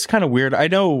 Yeah, it is kind of weird. I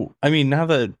know. I mean, now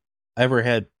that I ever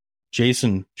had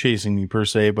Jason chasing me per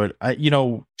se, but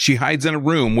she hides in a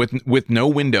room with no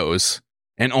windows.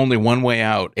 and only one way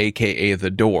out, aka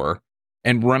the door,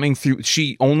 and running through.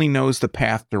 She only knows the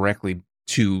path directly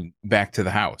to back to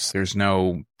the house. There's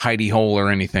no hidey hole or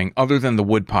anything other than the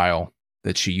wood pile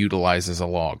that she utilizes as a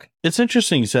log. It's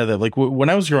interesting you said that. Like when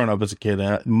I was growing up as a kid,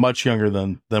 much younger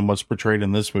than what's portrayed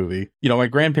in this movie, you know, my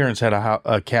grandparents had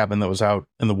a cabin that was out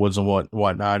in the woods and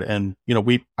whatnot. And, you know,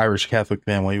 we Irish Catholic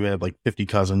family, we had like 50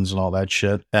 cousins and all that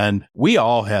shit. And we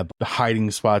all had hiding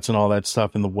spots and all that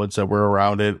stuff in the woods that were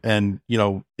around it. And, you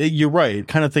know, you're right.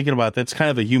 Kind of thinking about that's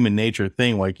kind of a human nature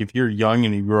thing. Like if you're young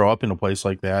and you grow up in a place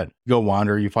like that, you go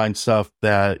wander, you find stuff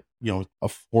that, you know, a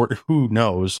fort, who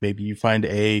knows, maybe you find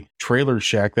a trailer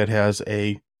shack that has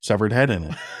a severed head in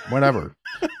it, whatever.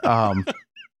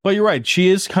 But you're right. She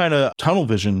is kind of tunnel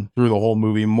vision through the whole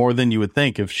movie more than you would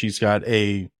think if she's got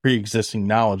a pre-existing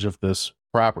knowledge of this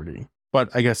property.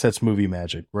 But I guess that's movie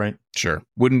magic, right? Sure.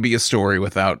 Wouldn't be a story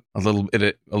without a little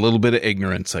bit of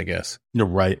ignorance, I guess. You're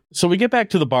right. So we get back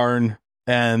to the barn,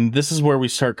 and this is where we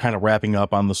start kind of wrapping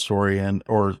up on the story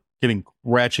or getting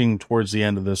ratcheting towards the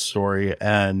end of this story.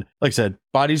 And like I said,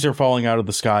 bodies are falling out of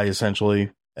the sky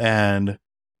essentially, and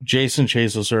Jason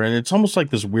chases her, and it's almost like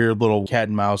this weird little cat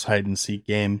and mouse hide and seek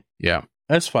game. Yeah,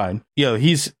 that's fine. You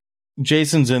know,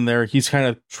 Jason's in there. He's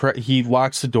kind of he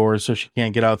locks the door so she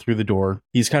can't get out through the door.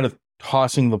 He's kind of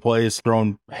tossing the place,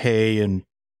 throwing hay and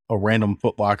a random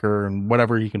footlocker and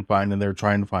whatever he can find in there,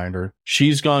 trying to find her.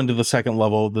 She's gone to the second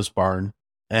level of this barn,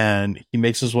 and he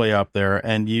makes his way up there,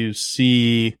 and you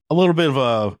see a little bit of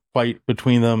a fight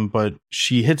between them, but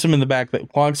she hits him in the back, that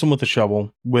clogs him with a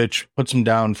shovel, which puts him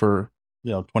down for,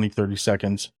 20, 30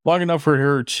 seconds, long enough for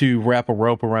her to wrap a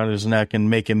rope around his neck and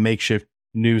make a makeshift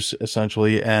noose,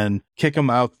 essentially, and kick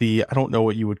him out I don't know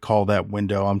what you would call that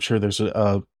window. I'm sure there's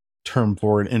a term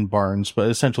for it in barns, but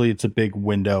essentially it's a big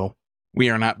window. We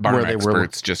are not barn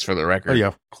experts, just for the record. Oh,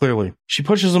 yeah, clearly. She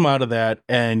pushes him out of that,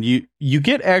 and you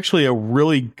get actually a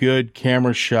really good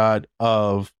camera shot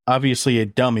of, obviously, a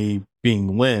dummy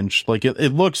being lynched. Like,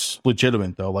 it looks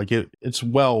legitimate, though. Like, it's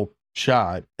well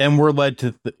shot. And we're led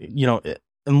to,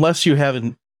 unless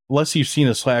you've seen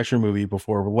a slasher movie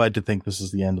before, we're led to think this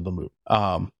is the end of the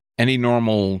movie. Any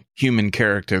normal human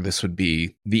character, this would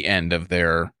be the end of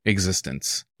their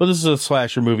existence. But this is a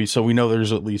slasher movie, so we know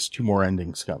there's at least 2 more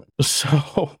endings coming.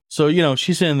 So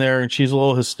she's in there and she's a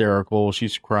little hysterical.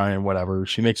 She's crying, whatever.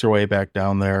 She makes her way back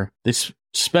down there. They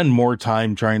spend more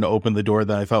time trying to open the door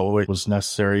than I thought was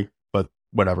necessary, but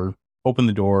whatever. Open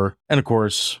the door. And of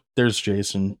course, there's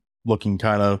Jason looking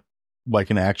kind of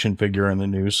like an action figure in the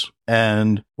noose.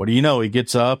 And what do you know? He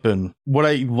gets up, and what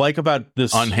I like about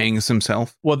this, unhangs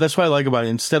himself. Well, that's what I like about it.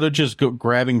 Instead of just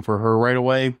grabbing for her right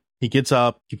away, he gets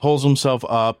up, he pulls himself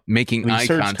up, making eye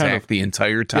contact the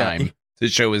entire time to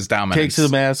show his dominance. Takes the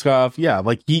mask off. Yeah,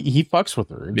 like he fucks with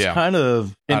her. It's kind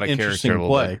of an interesting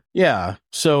play. Yeah.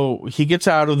 So he gets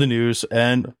out of the noose,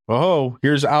 and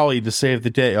here's Ollie to save the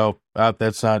day.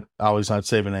 That's not, Ollie's not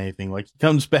saving anything. Like, he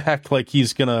comes back like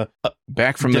he's gonna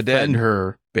back from the dead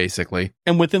her, basically.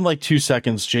 And within like 2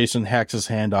 seconds, Jason hacks his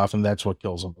hand off, and that's what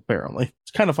kills him, apparently.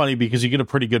 It's kind of funny because you get a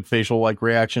pretty good facial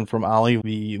reaction from Ollie.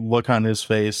 The look on his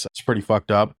face, it's pretty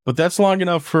fucked up. But that's long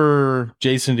enough for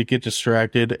Jason to get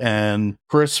distracted, and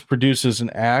Chris produces an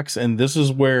axe. And this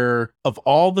is where, of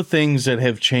all the things that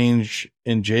have changed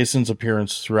in Jason's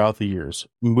appearance throughout the years,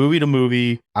 movie to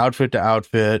movie, outfit to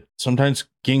outfit, sometimes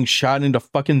getting shot into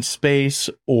fucking space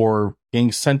or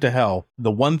getting sent to hell,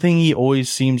 the one thing he always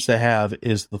seems to have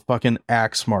is the fucking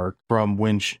axe mark from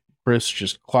when Chris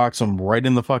just clocks him right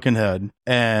in the fucking head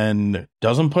and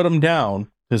doesn't put him down,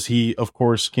 because he, of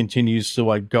course, continues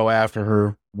to go after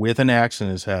her with an axe in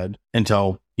his head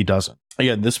until he doesn't.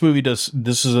 Again, this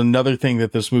is another thing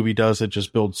that this movie does that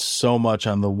just builds so much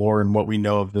on the lore and what we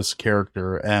know of this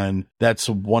character. And that's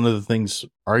one of the things,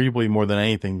 arguably more than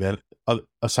anything, that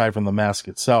aside from the mask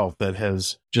itself, that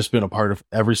has just been a part of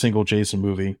every single Jason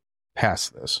movie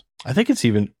past this. I think it's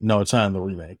not in the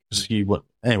remake.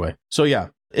 Anyway, so yeah,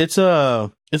 it's a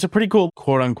pretty cool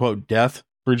quote unquote death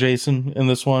for Jason in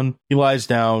this one. He lies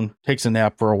down, takes a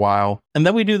nap for a while, and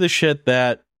then we do the shit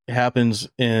that happens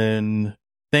in,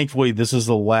 thankfully, this is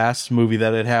the last movie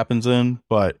that it happens in,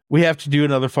 but we have to do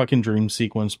another fucking dream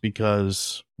sequence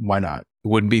because why not? It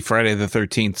wouldn't be Friday the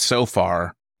 13th so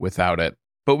far without it.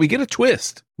 But we get a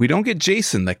twist. We don't get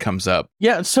Jason that comes up.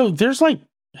 Yeah, so there's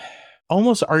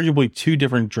almost arguably 2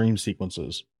 different dream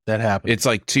sequences that happen. It's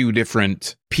like 2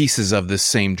 different pieces of this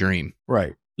same dream.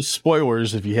 Right.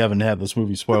 Spoilers if you haven't had this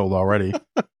movie spoiled already.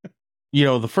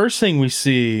 The first thing we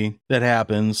see that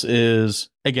happens is,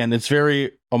 again, it's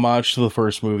very homage to the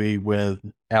first movie with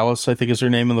Alice, I think is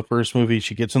her name in the first movie.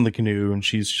 She gets in the canoe and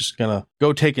she's just gonna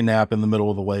go take a nap in the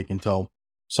middle of the lake until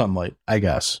sunlight, I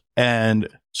guess. And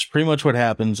it's pretty much what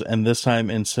happens. And this time,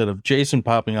 instead of Jason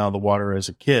popping out of the water as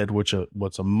a kid, which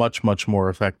what's a much, much more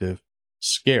effective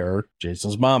scare,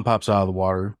 Jason's mom pops out of the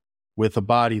water with a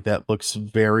body that looks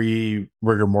very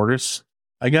rigor mortis,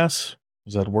 I guess.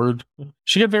 Is that a word?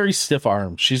 She got very stiff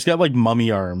arms. She's got like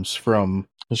mummy arms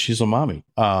she's a mommy.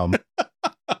 I'm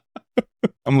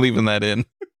leaving that in.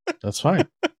 That's fine.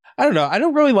 I don't know. I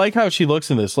don't really like how she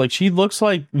looks in this. Like, she looks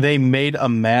like they made a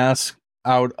mask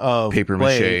out of paper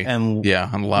mache and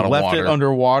a lot of left water. It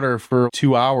underwater for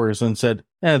 2 hours and said,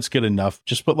 it's good enough.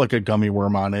 Just put like a gummy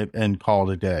worm on it and call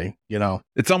it a day, you know?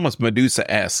 It's almost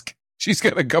Medusa-esque. She's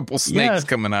got a couple snakes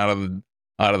coming out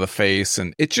of the face,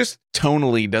 and it just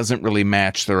tonally doesn't really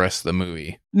match the rest of the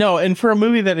movie. No, and for a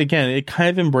movie that, again, it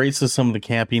kind of embraces some of the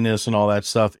campiness and all that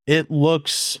stuff, it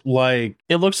looks like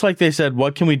they said,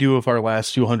 what can we do with our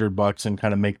last $200 and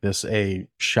kind of make this a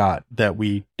shot that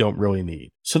we don't really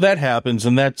need? So that happens,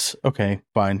 and that's okay,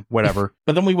 fine, whatever.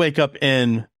 But then we wake up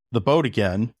in the boat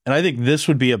again, and I think this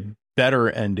would be a better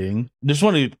ending. There's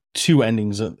only 2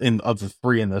 endings of the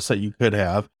 3 in this that you could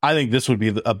have. I think this would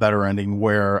be a better ending,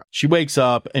 where she wakes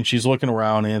up and she's looking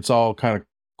around and it's all kind of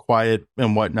quiet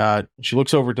and whatnot. She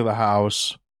looks over to the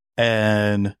house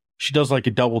and she does like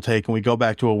a double take, and we go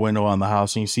back to a window on the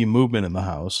house and you see movement in the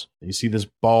house. You see this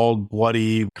bald,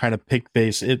 bloody kind of pig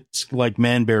face. It's like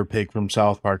Man Bear Pig from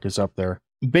South Park is up there.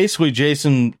 Basically,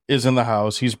 Jason is in the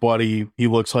house. He's bloody. He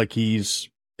looks like he's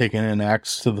taking an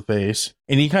axe to the face,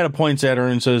 and he kind of points at her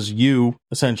and says, you,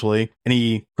 essentially, and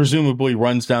he presumably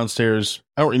runs downstairs.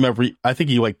 I don't remember. I think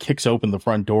he like kicks open the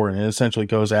front door and it essentially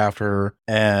goes after her,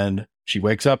 and she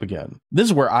wakes up again. This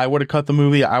is where I would have cut the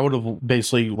movie. I would have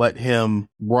basically let him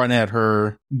run at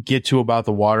her, get to about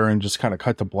the water, and just kind of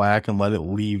cut to black and let it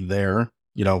leave there.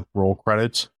 You know, roll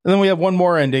credits. And then we have one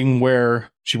more ending where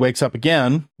she wakes up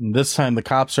again. And this time the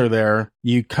cops are there.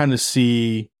 You kind of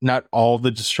see not all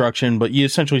the destruction, but you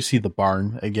essentially see the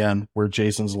barn again, where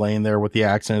Jason's laying there with the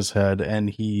axe in his head and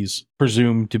he's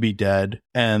presumed to be dead.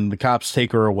 And the cops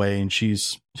take her away and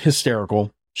she's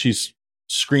hysterical. She's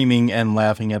screaming and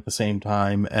laughing at the same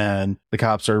time, and the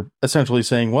cops are essentially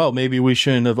saying, well, maybe we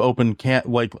shouldn't have opened camp,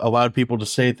 like allowed people to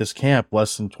stay at this camp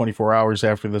less than 24 hours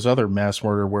after this other mass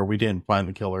murder where we didn't find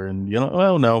the killer. And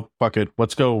well, no, fuck it,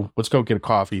 let's go get a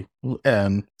coffee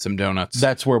and some donuts.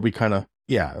 That's where we kind of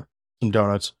some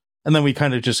donuts, and then we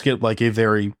kind of just get like a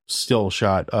very still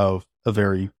shot of a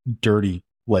very dirty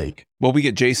lake. Well, we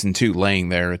get Jason too laying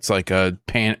there. It's like a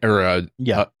pan or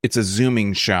it's a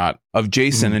zooming shot of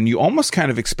Jason, mm-hmm. And you almost kind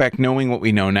of expect, knowing what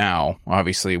we know now,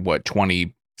 obviously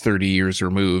 20, 30 years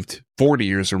removed, 40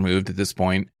 years removed at this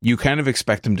point, you kind of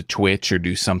expect him to twitch or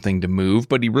do something to move,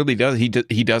 but he really does. He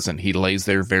doesn't. He lays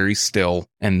there very still,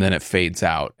 and then it fades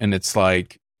out, and it's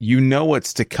like,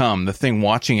 what's to come. The thing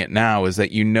watching it now is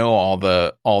that all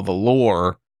the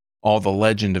lore, all the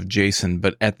legend of Jason,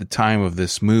 but at the time of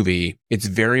this movie, it's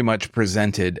very much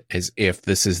presented as if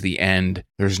this is the end.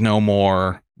 There's no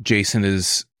more. Jason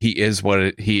is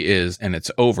what he is, and it's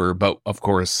over. But of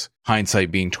course, hindsight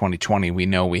being 2020, we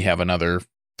know we have another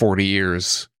 40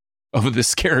 years of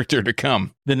this character to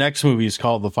come. The next movie is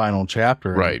called The Final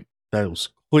Chapter. Right. That was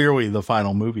clearly the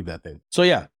final movie that they. So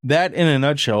yeah, that in a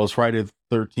nutshell is Friday the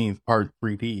 13th Part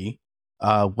 3D.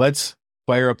 Let's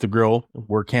fire up the grill.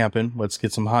 We're camping. Let's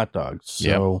get some hot dogs.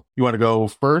 So You want to go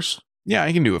first? Yeah,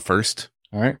 I can do it first.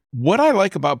 All right. What I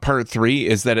like about Part 3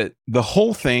 is that the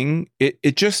whole thing,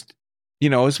 it just,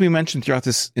 as we mentioned throughout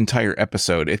this entire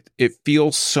episode, it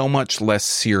feels so much less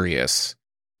serious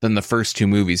than the first 2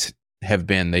 movies have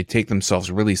been. They take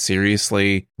themselves really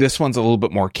seriously. This one's a little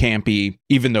bit more campy,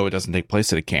 even though it doesn't take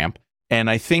place at a camp. And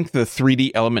I think the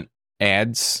 3D element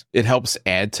helps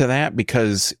add to that,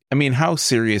 because how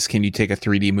serious can you take a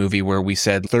 3D movie where we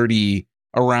said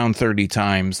around 30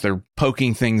 times they're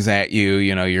poking things at you,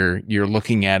 you're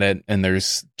looking at it and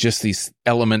there's just these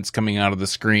elements coming out of the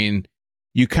screen.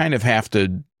 You kind of have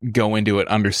to go into it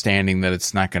understanding that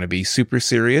it's not going to be super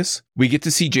serious. We get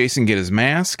to see Jason get his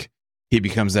mask. He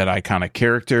becomes that iconic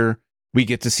character. We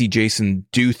get to see Jason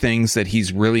do things that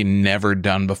he's really never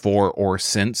done before or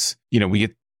since.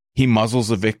 He muzzles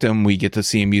a victim. We get to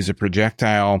see him use a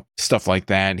projectile, stuff like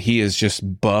that. He is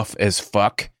just buff as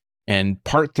fuck. And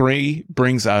Part 3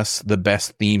 brings us the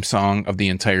best theme song of the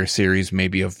entire series,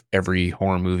 maybe of every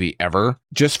horror movie ever.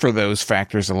 Just for those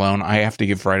factors alone, I have to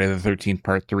give Friday the 13th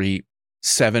Part 3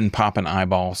 7 poppin'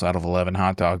 eyeballs out of 11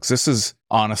 hot dogs. This is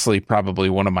honestly probably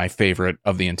one of my favorite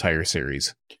of the entire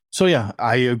series. So yeah,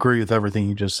 I agree with everything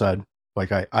you just said.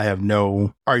 Like I have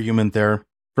no argument there.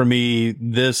 For me,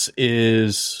 this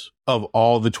is, of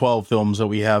all the 12 films that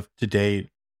we have to date,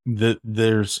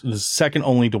 there's second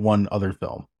only to one other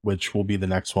film, which will be the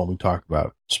next one we talk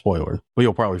about. Spoiler, but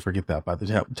you'll probably forget that by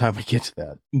the time we get to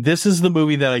that. This is the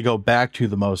movie that I go back to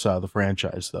the most out of the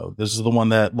franchise, though. This is the one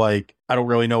that, like, I don't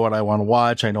really know what I want to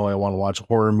watch. I know I want to watch a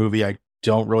horror movie. I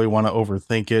don't really want to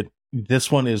overthink it.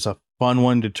 This one is a fun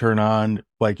one to turn on.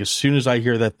 Like, as soon as I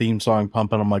hear that theme song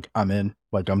pumping, I'm like, I'm in.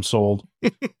 Like, I'm sold.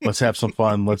 Let's have some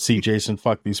fun. Let's see Jason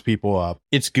fuck these people up.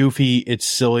 It's goofy, it's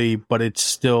silly, but it's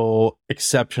still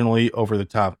exceptionally over the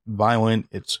top violent.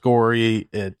 It's gory.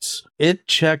 It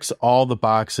checks all the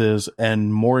boxes,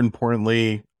 and more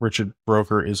importantly, Richard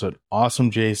Brooker is an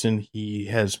awesome Jason. He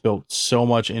has built so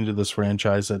much into this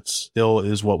franchise that still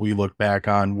is what we look back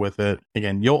on with it.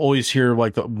 Again, you'll always hear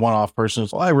like the one-off person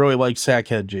is, I really like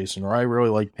Sackhead Jason, or I really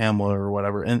like Pamela, or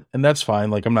whatever. And that's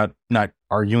fine. Like, I'm not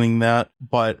arguing that.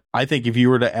 But I think if you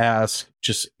were to ask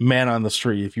just man on the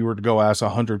street, if you were to go ask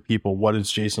 100 people, what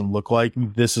does Jason look like?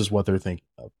 This is what they're thinking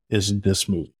of, is this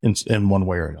movie in one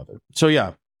way or another. So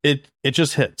yeah, it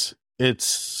just hits.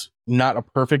 It's not a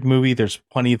perfect movie. There's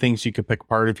plenty of things you could pick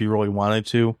apart if you really wanted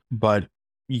to, but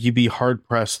you'd be hard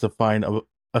pressed to find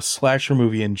a slasher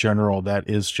movie in general that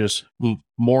is just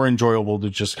more enjoyable to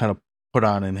just kind of put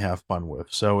on and have fun with.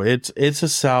 So it's a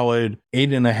solid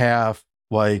 8.5,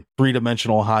 like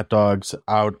 3-dimensional hot dogs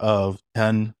out of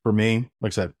 10 for me.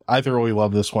 Like I said, I thoroughly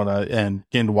love this one, and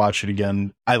getting to watch it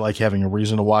again, I like having a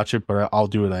reason to watch it, but I'll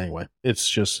do it anyway.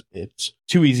 It's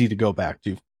too easy to go back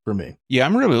to for me. Yeah,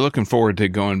 I'm really looking forward to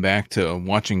going back to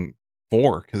watching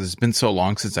 4, because it's been so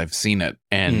long since I've seen it,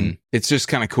 and it's just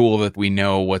kind of cool that we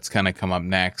know what's going to come up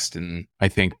next. And I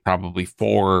think probably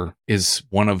 4 is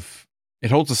it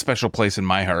holds a special place in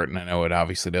my heart, and I know it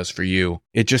obviously does for you.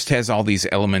 It just has all these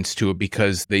elements to it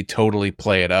because they totally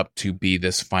play it up to be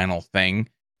this final thing.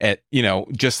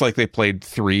 Just like they played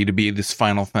 3 to be this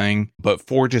final thing, but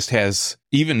 4 just has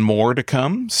even more to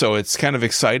come. So it's kind of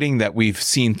exciting that we've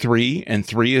seen 3, and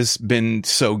 3 has been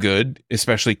so good,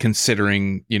 especially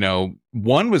considering,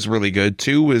 1 was really good,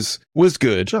 2 was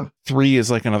good. Sure. 3 is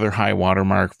like another high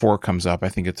watermark. 4 comes up. I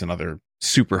think it's another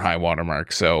super high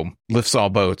watermark. So lifts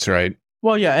all boats, right?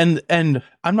 Well, yeah, and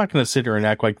I'm not going to sit here and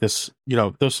act like this,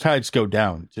 those tides go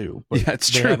down too. But yeah,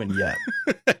 it's they true. Haven't yet.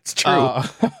 That's true.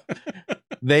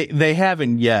 They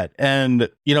haven't yet. And,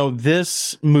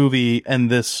 this movie and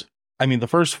the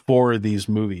first 4 of these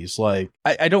movies, like,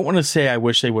 I don't want to say I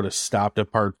wish they would have stopped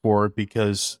at part 4,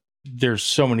 because there's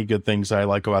so many good things I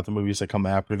like about the movies that come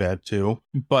after that too.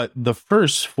 But the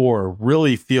first 4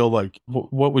 really feel like,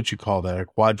 what would you call that? A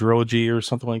quadrilogy or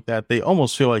something like that? They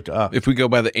almost feel like, if we go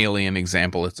by the Alien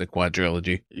example, it's a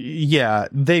quadrilogy. Yeah,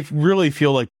 they really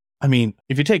feel like,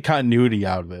 if you take continuity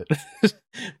out of it,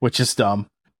 which is dumb,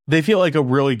 they feel like a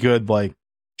really good, like,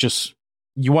 just,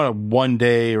 you want a one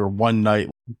day or one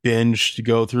night binge to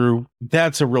go through.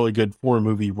 That's a really good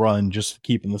 4-movie run, just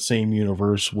keeping the same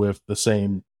universe with the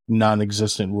same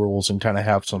non-existent rules and kind of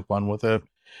have some fun with it.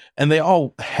 And they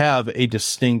all have a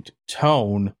distinct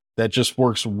tone that just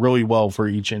works really well for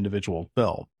each individual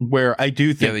film, where I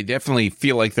do think they definitely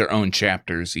feel like their own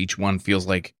chapters. Each one feels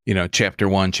like, chapter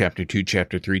 1, chapter 2,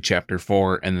 chapter 3, chapter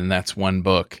 4, and then that's one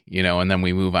book, and then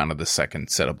we move on to the second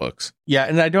set of books. Yeah,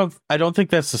 and I don't think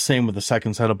that's the same with the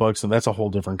second set of books, and that's a whole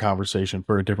different conversation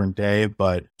for a different day.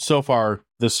 But so far,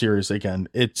 this series, again,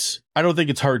 I don't think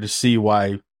it's hard to see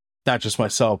why not just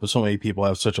myself, but so many people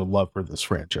have such a love for this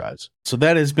franchise. So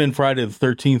that has been Friday the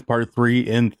 13th, part 3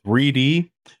 in 3D.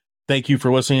 Thank you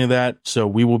for listening to that. So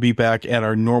we will be back at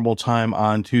our normal time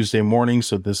on Tuesday morning.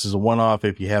 So this is a one-off.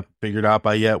 If you haven't figured out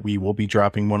by yet, we will be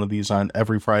dropping one of these on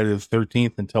every Friday the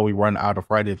 13th until we run out of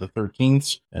Friday the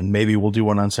 13th. And maybe we'll do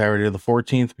one on Saturday the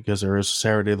 14th, because there is a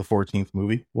Saturday the 14th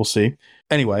movie. We'll see.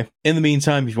 Anyway, in the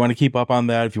meantime, if you want to keep up on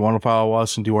that, if you want to follow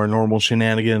us and do our normal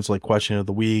shenanigans like Question of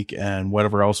the Week and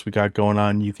whatever else we got going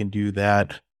on, you can do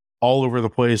that all over the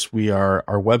place. Our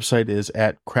website is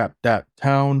at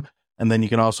crap.town. And then you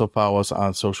can also follow us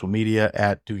on social media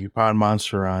at Doogie Pod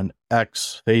Monster on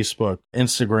X, Facebook,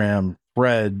 Instagram,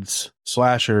 Threads,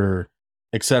 Slasher,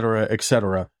 etc.,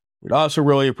 etc. We'd also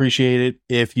really appreciate it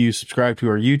if you subscribe to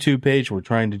our YouTube page. We're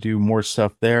trying to do more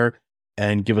stuff there,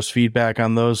 and give us feedback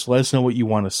on those. Let us know what you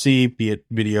want to see, be it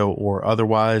video or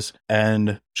otherwise.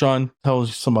 And Sean, tell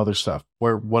us some other stuff.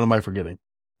 What am I forgetting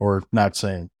or not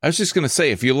saying? I was just going to say,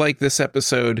 if you like this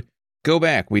episode, go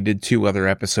back. We did 2 other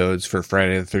episodes for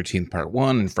Friday the 13th Part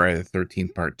 1 and Friday the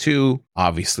 13th Part 2.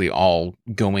 Obviously, all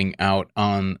going out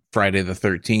on Friday the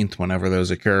 13th whenever those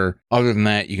occur. Other than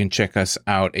that, you can check us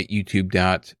out at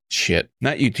youtube.shit.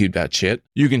 Not youtube.shit.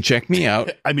 You can check me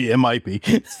out. It might be.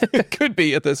 It could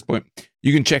be at this point.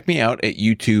 You can check me out at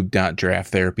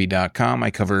youtube.drafttherapy.com. I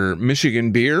cover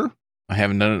Michigan beer. I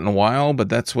haven't done it in a while, but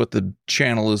that's what the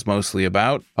channel is mostly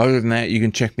about. Other than that, you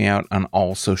can check me out on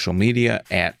all social media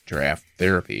at Draft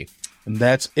Therapy. And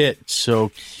that's it. So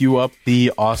cue up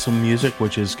the awesome music,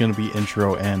 which is going to be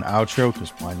intro and outro, because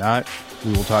why not?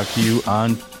 We will talk to you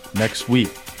on next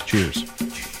week. Cheers.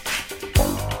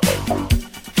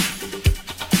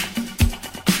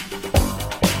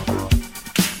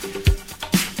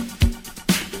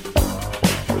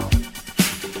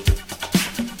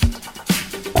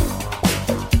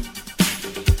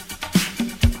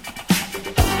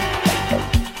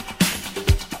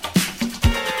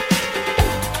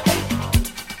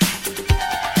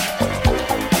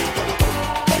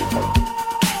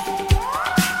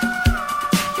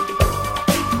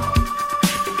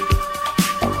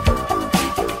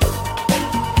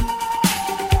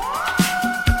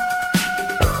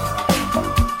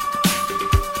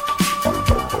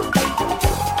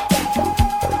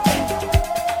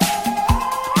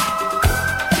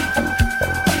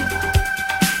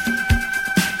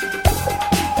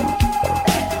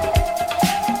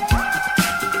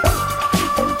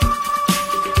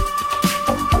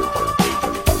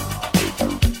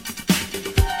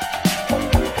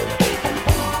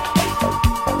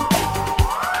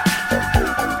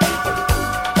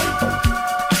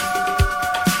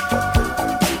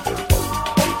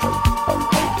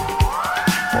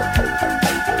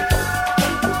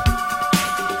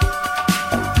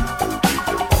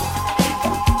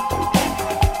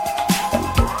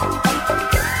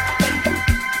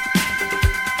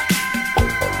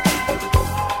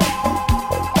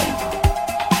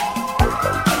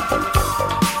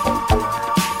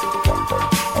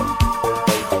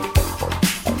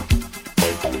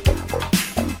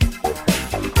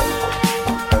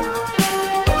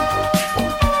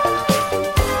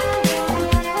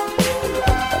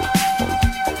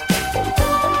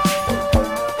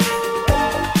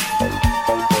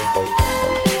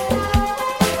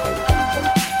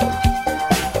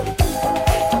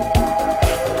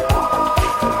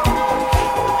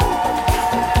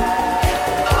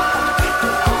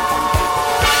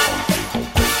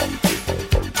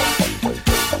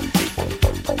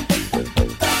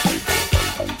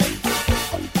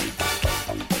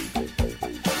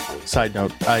 Side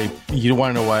note, you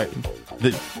want to know why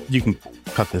you can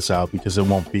cut this out because it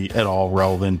won't be at all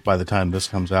relevant by the time this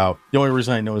comes out. The only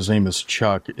reason I know his name is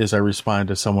Chuck is I responded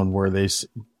to someone where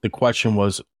the question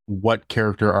was, what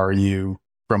character are you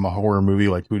from a horror movie?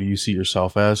 Like, who do you see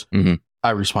yourself as? Mm-hmm. I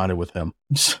responded with him.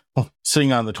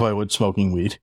 Sitting on the toilet smoking weed.